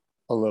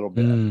a little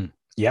bit.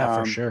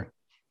 For sure.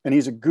 And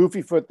he's a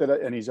goofy foot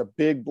and he's a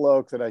big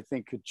bloke that I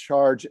think could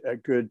charge a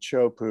good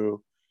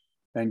Chopu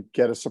and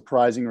get a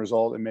surprising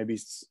result and maybe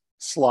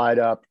slide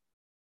up.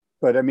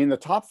 But I mean, the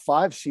top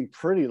 5 seem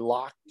pretty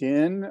locked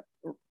in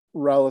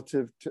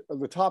relative to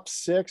the top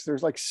 6.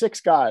 There's like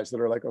 6 guys that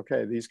are like,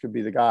 okay, these could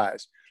be the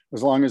guys,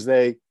 as long as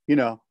they,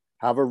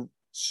 have a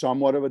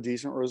somewhat of a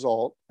decent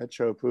result at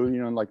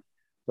Chopu,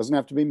 doesn't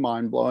have to be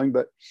mind blowing,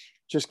 but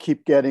just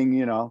keep getting,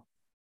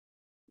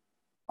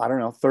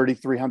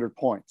 3,300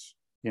 points.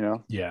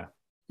 A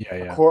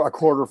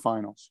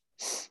quarterfinals.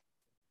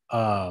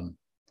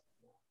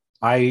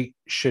 I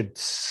should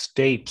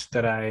state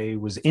that I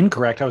was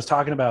incorrect. I was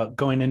talking about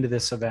going into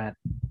this event,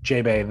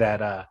 J-Bay,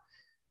 that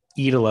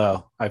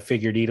Idolo, I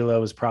figured Idolo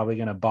was probably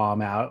going to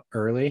bomb out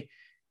early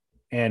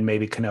and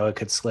maybe Kanoa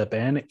could slip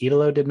in.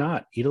 Idolo did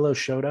not. Idolo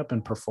showed up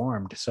and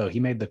performed. So he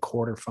made the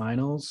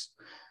quarterfinals.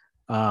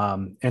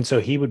 And so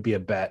he would be a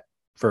bet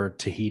for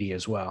Tahiti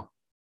as well.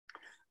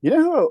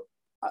 Who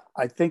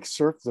I think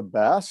surfed the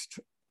best?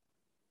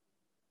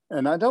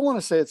 And I don't want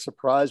to say it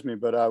surprised me,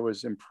 but I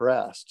was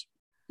impressed.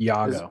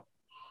 Iago.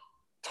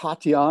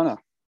 Tatiana.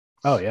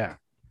 Oh, yeah.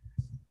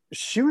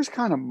 She was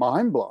kind of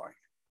mind-blowing.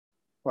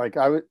 Like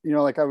it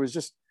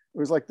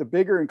was like the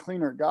bigger and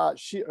cleaner it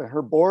got,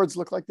 her boards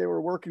looked like they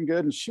were working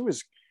good, and she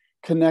was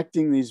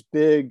connecting these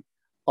big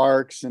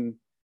arcs, and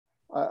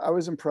I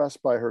was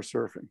impressed by her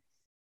surfing.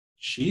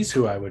 She's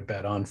who I would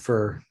bet on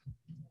for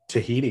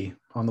Tahiti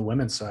on the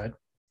women's side.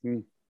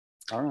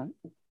 All right.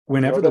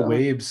 Whenever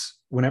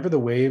the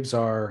waves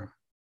are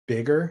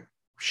bigger,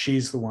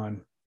 she's the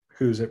one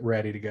who's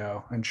ready to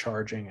go and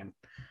charging, and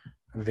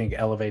I think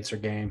elevates her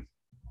game.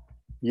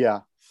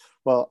 Yeah.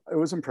 Well, it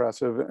was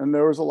impressive, and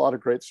there was a lot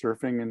of great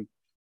surfing. And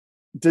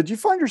did you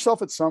find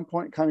yourself at some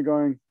point kind of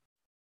going,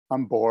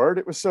 I'm bored?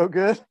 It was so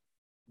good.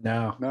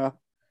 No,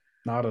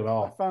 not at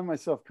all. I found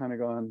myself kind of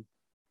going,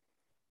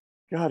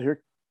 God,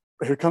 here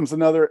comes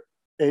another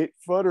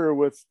 8-footer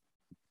with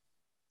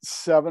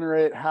 7 or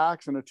 8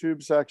 hacks in a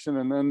tube section,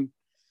 and then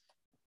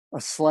a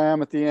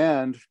slam at the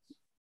end.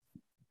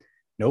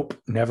 Nope,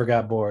 never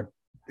got bored.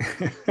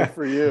 Good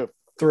for you.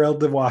 Thrilled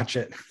to watch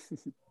it.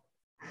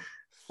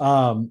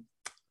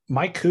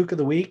 My kook of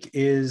the week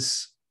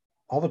is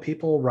all the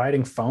people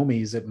riding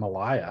foamies at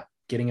Malaya,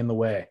 getting in the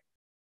way.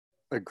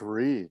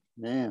 Agreed,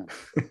 man.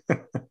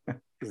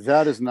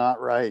 That is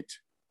not right.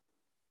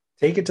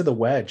 Take it to the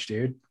wedge,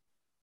 dude.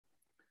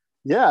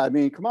 Yeah, I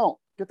mean, come on,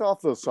 get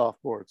off those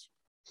soft boards.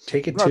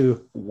 Take it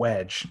to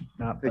wedge,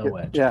 not the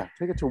wedge. Yeah,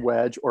 take it to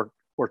wedge or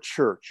or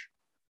church?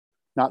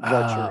 Not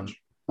the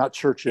church, not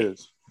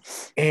churches.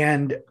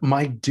 And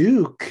my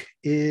Duke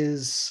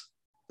is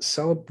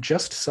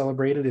just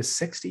celebrated his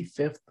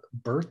 65th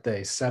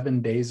birthday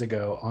 7 days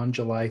ago on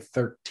July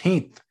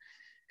 13th.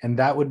 And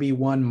that would be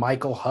one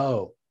Michael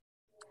Ho.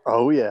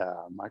 Oh, yeah.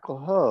 Michael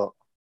Ho.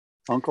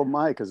 Uncle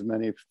Mike, as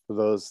many of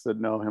those that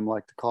know him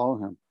like to call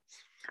him.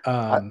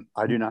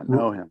 I do not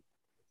know him.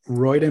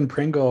 Royden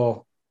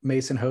Pringle,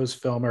 Mason Ho's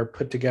filmer,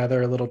 put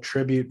together a little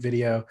tribute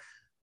video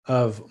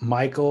of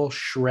Michael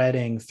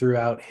shredding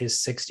throughout his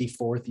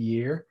 64th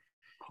year.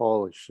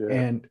 Holy shit.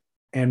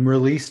 And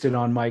released it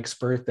on Mike's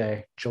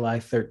birthday, July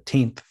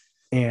 13th.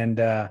 And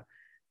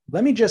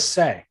let me just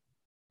say,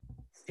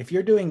 if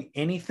you're doing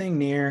anything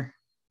near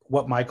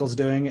what Michael's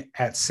doing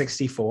at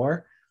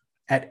 64,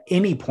 at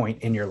any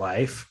point in your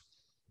life,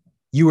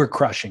 you were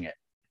crushing it.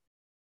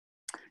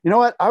 You know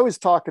what? I was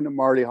talking to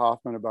Marty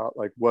Hoffman about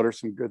like, what are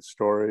some good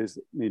stories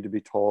that need to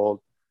be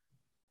told?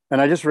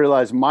 And I just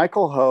realized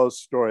Michael Ho's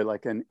story,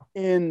 like an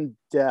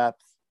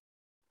in-depth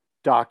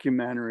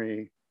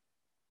documentary,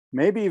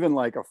 maybe even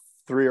like a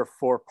 3 or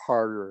 4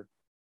 parter,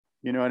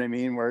 you know what I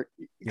mean? Where,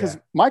 because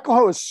Michael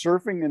Ho is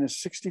surfing in his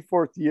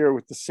 64th year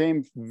with the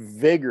same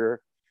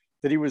vigor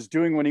that he was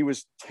doing when he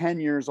was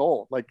 10 years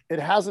old. Like, it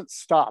hasn't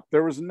stopped.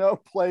 There was no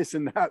place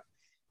in that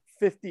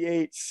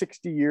 58,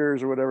 60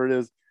 years or whatever it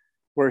is,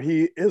 where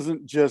he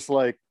isn't just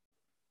like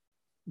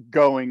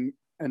going,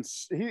 and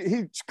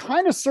he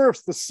kind of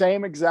surfs the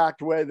same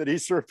exact way that he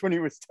surfed when he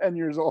was 10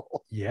 years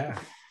old. Yeah.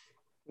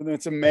 And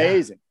it's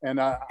amazing.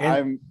 Yeah.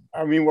 And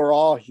I mean, we're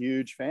all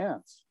huge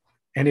fans.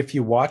 And if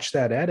you watch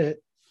that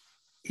edit,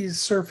 he's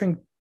surfing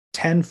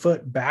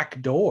 10-foot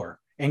backdoor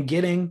and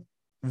getting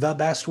the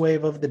best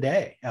wave of the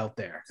day out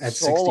there at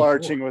soul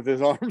arching with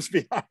his arms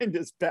behind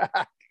his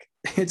back.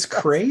 It's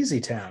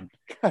crazy town.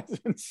 That's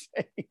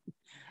insane.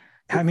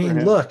 I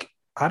mean, look,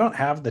 I don't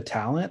have the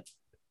talent,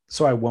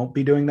 so I won't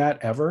be doing that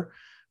ever,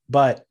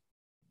 but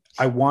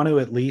I want to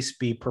at least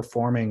be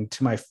performing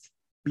to my,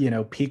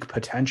 peak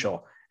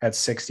potential at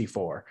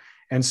 64.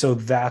 And so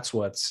that's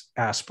what's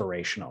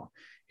aspirational,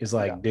 is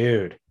like,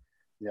 dude,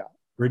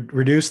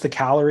 reduce the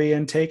calorie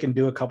intake and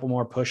do a couple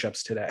more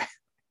push-ups today.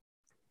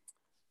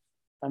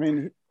 I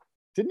mean,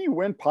 didn't he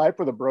win pipe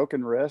with a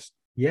broken wrist?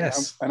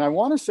 Yes. And I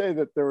want to say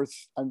that there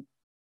was, I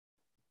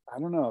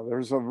don't know,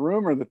 there's a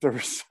rumor that there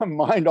was some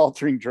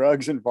mind-altering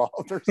drugs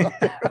involved or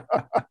something.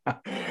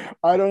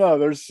 I don't know.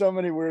 There's so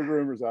many weird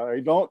rumors out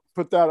there. Don't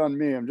put that on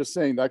me. I'm just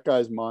saying that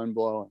guy's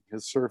mind-blowing.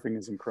 His surfing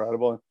is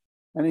incredible.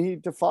 And he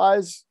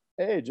defies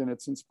age, and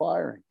it's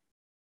inspiring.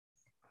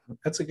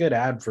 That's a good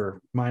ad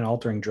for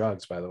mind-altering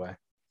drugs, by the way.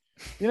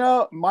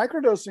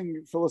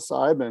 Microdosing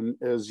psilocybin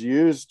is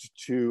used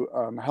to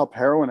help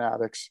heroin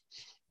addicts.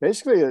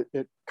 Basically,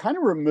 it kind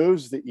of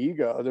removes the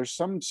ego. There's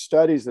some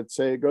studies that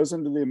say it goes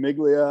into the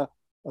amygdala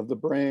of the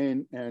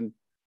brain and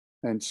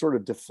sort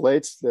of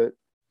deflates the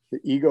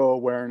ego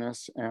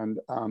awareness. And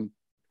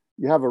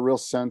you have a real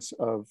sense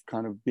of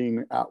kind of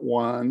being at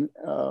one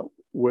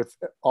with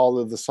all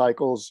of the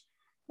cycles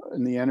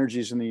and the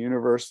energies in the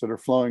universe that are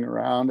flowing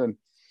around.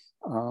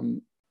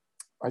 And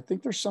I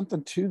think there's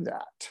something to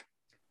that.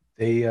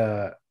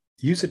 They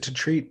use it to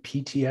treat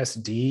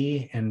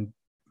PTSD and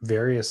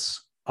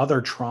various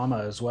other trauma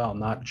as well,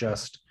 not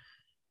just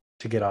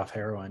to get off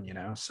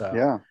heroin, So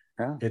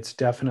yeah, it's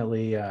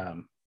definitely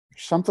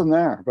something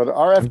there. But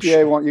our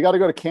FDA won't. You got to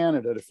go to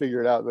Canada to figure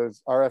it out.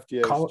 There's our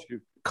FDA is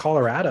too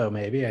Colorado,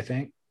 maybe, I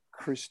think.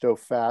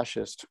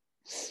 Christo-fascist.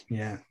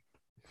 Yeah.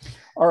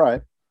 All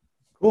right.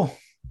 Cool.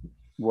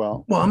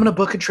 Well, I'm going to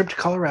book a trip to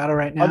Colorado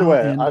right now. By the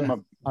way,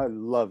 I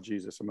love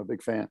Jesus. I'm a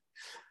big fan.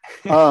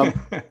 I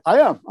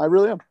am. I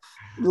really am.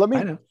 Let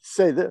me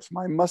say this.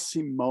 My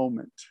must-see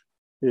moment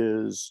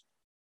is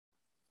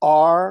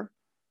RRR,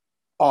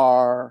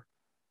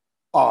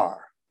 a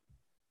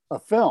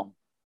film,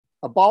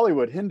 a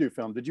Bollywood Hindu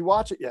film. Did you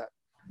watch it yet?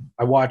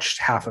 I watched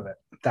half of it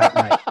that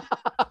night.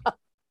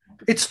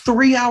 It's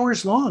 3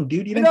 hours long,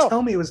 dude. You didn't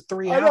tell me it was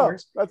 3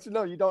 hours.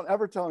 No, you don't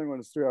ever tell anyone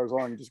it's 3 hours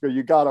long. You just go,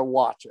 you got to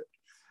watch it.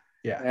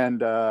 Yeah.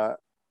 And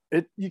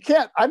you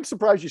can't, I'm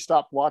surprised you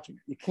stopped watching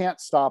it. You can't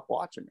stop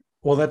watching it.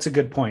 Well, that's a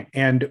good point.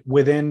 And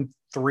within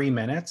 3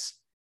 minutes,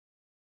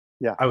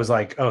 I was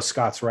like, oh,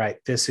 Scott's right.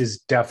 This is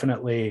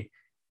definitely,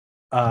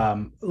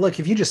 look,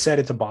 if you just said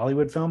it's a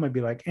Bollywood film, I'd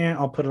be like,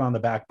 I'll put it on the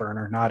back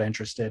burner, not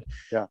interested.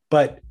 Yeah.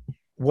 But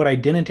what I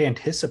didn't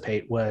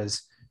anticipate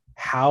was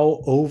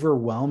how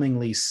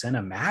overwhelmingly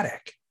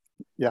cinematic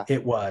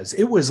it was.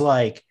 It was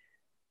like,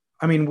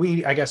 I mean,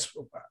 I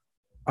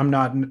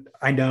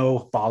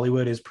know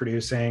Bollywood is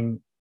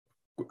producing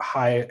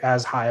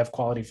as high of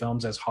quality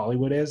films as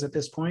Hollywood is at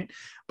this point,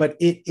 but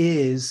it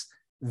is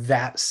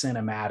that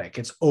cinematic.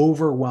 It's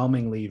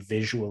overwhelmingly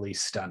visually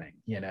stunning,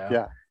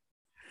 Yeah.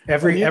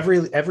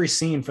 Every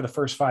scene for the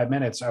first 5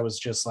 minutes, I was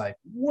just like,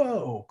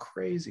 whoa,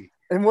 crazy.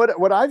 And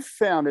what I've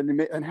found,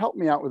 and help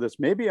me out with this,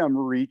 maybe I'm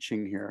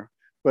reaching here,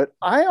 but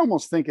I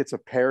almost think it's a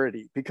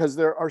parody because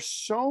there are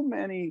so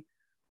many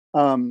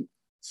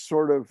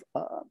sort of,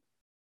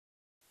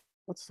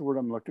 what's the word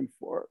I'm looking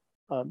for?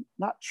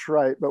 not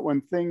trite, but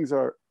when things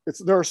are,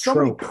 there are so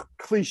many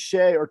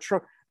cliche or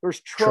there's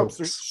tropes.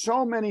 There's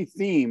so many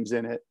themes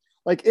in it.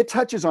 Like it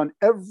touches on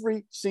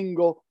every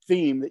single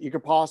theme that you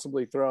could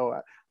possibly throw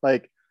at,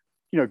 like,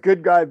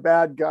 good guy,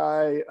 bad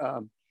guy,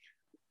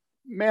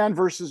 man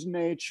versus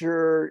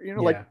nature,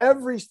 like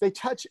they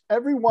touch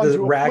everyone the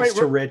to rags a point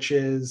to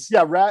riches.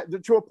 Yeah.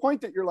 To a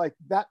point that you're like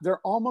that.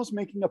 They're almost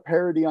making a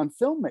parody on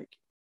filmmaking.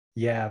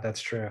 Yeah,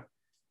 that's true.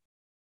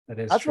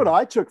 That's what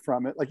I took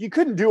from it. Like you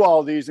couldn't do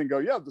all these and go,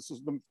 yeah, this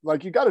is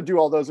like, you got to do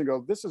all those and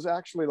go, this is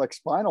actually like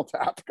Spinal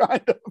Tap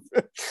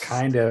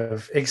kind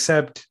of,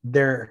 except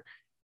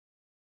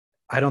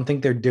I don't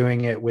think they're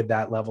doing it with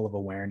that level of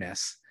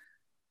awareness.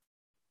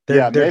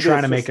 They're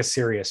trying to make a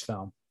serious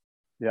film.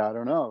 Yeah. I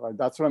don't know.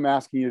 That's what I'm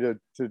asking you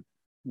to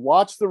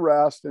watch the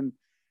rest. And,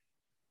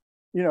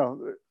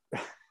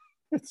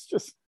 it's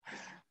just,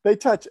 they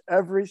touch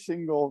every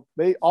single,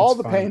 all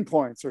the pain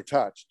points are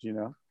touched,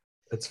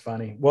 It's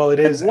funny. Well, it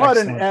is. What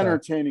an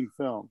entertaining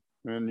film.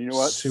 And you know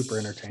what? Super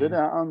entertaining. Sit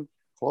down,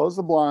 close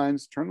the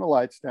blinds, turn the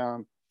lights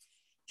down,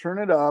 turn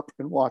it up,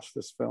 and watch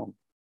this film.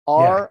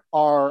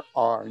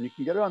 RRR. And you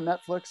can get it on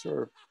Netflix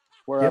or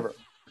wherever.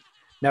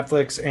 Yep.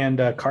 Netflix,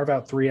 and carve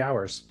out 3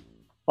 hours.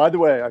 By the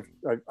way,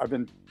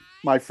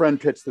 my friend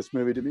pitched this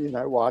movie to me and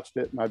I watched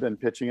it and I've been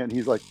pitching it. And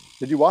he's like,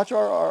 did you watch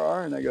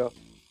RRR? And I go,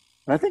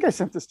 and I think I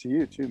sent this to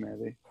you too,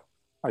 maybe.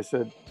 I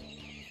said,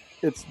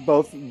 it's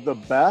both the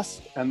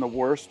best and the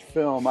worst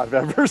film I've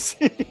ever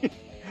seen.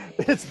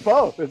 It's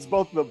both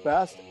the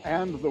best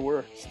and the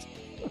worst.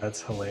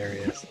 That's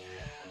hilarious.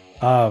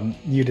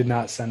 You did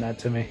not send that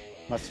to me.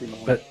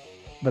 But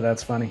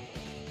that's funny.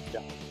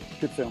 Yeah.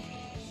 Good film.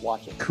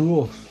 Watch it.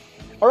 Cool.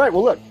 All right.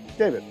 Well, look,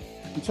 David,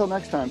 until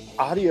next time,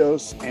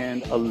 adios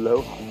and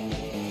aloha.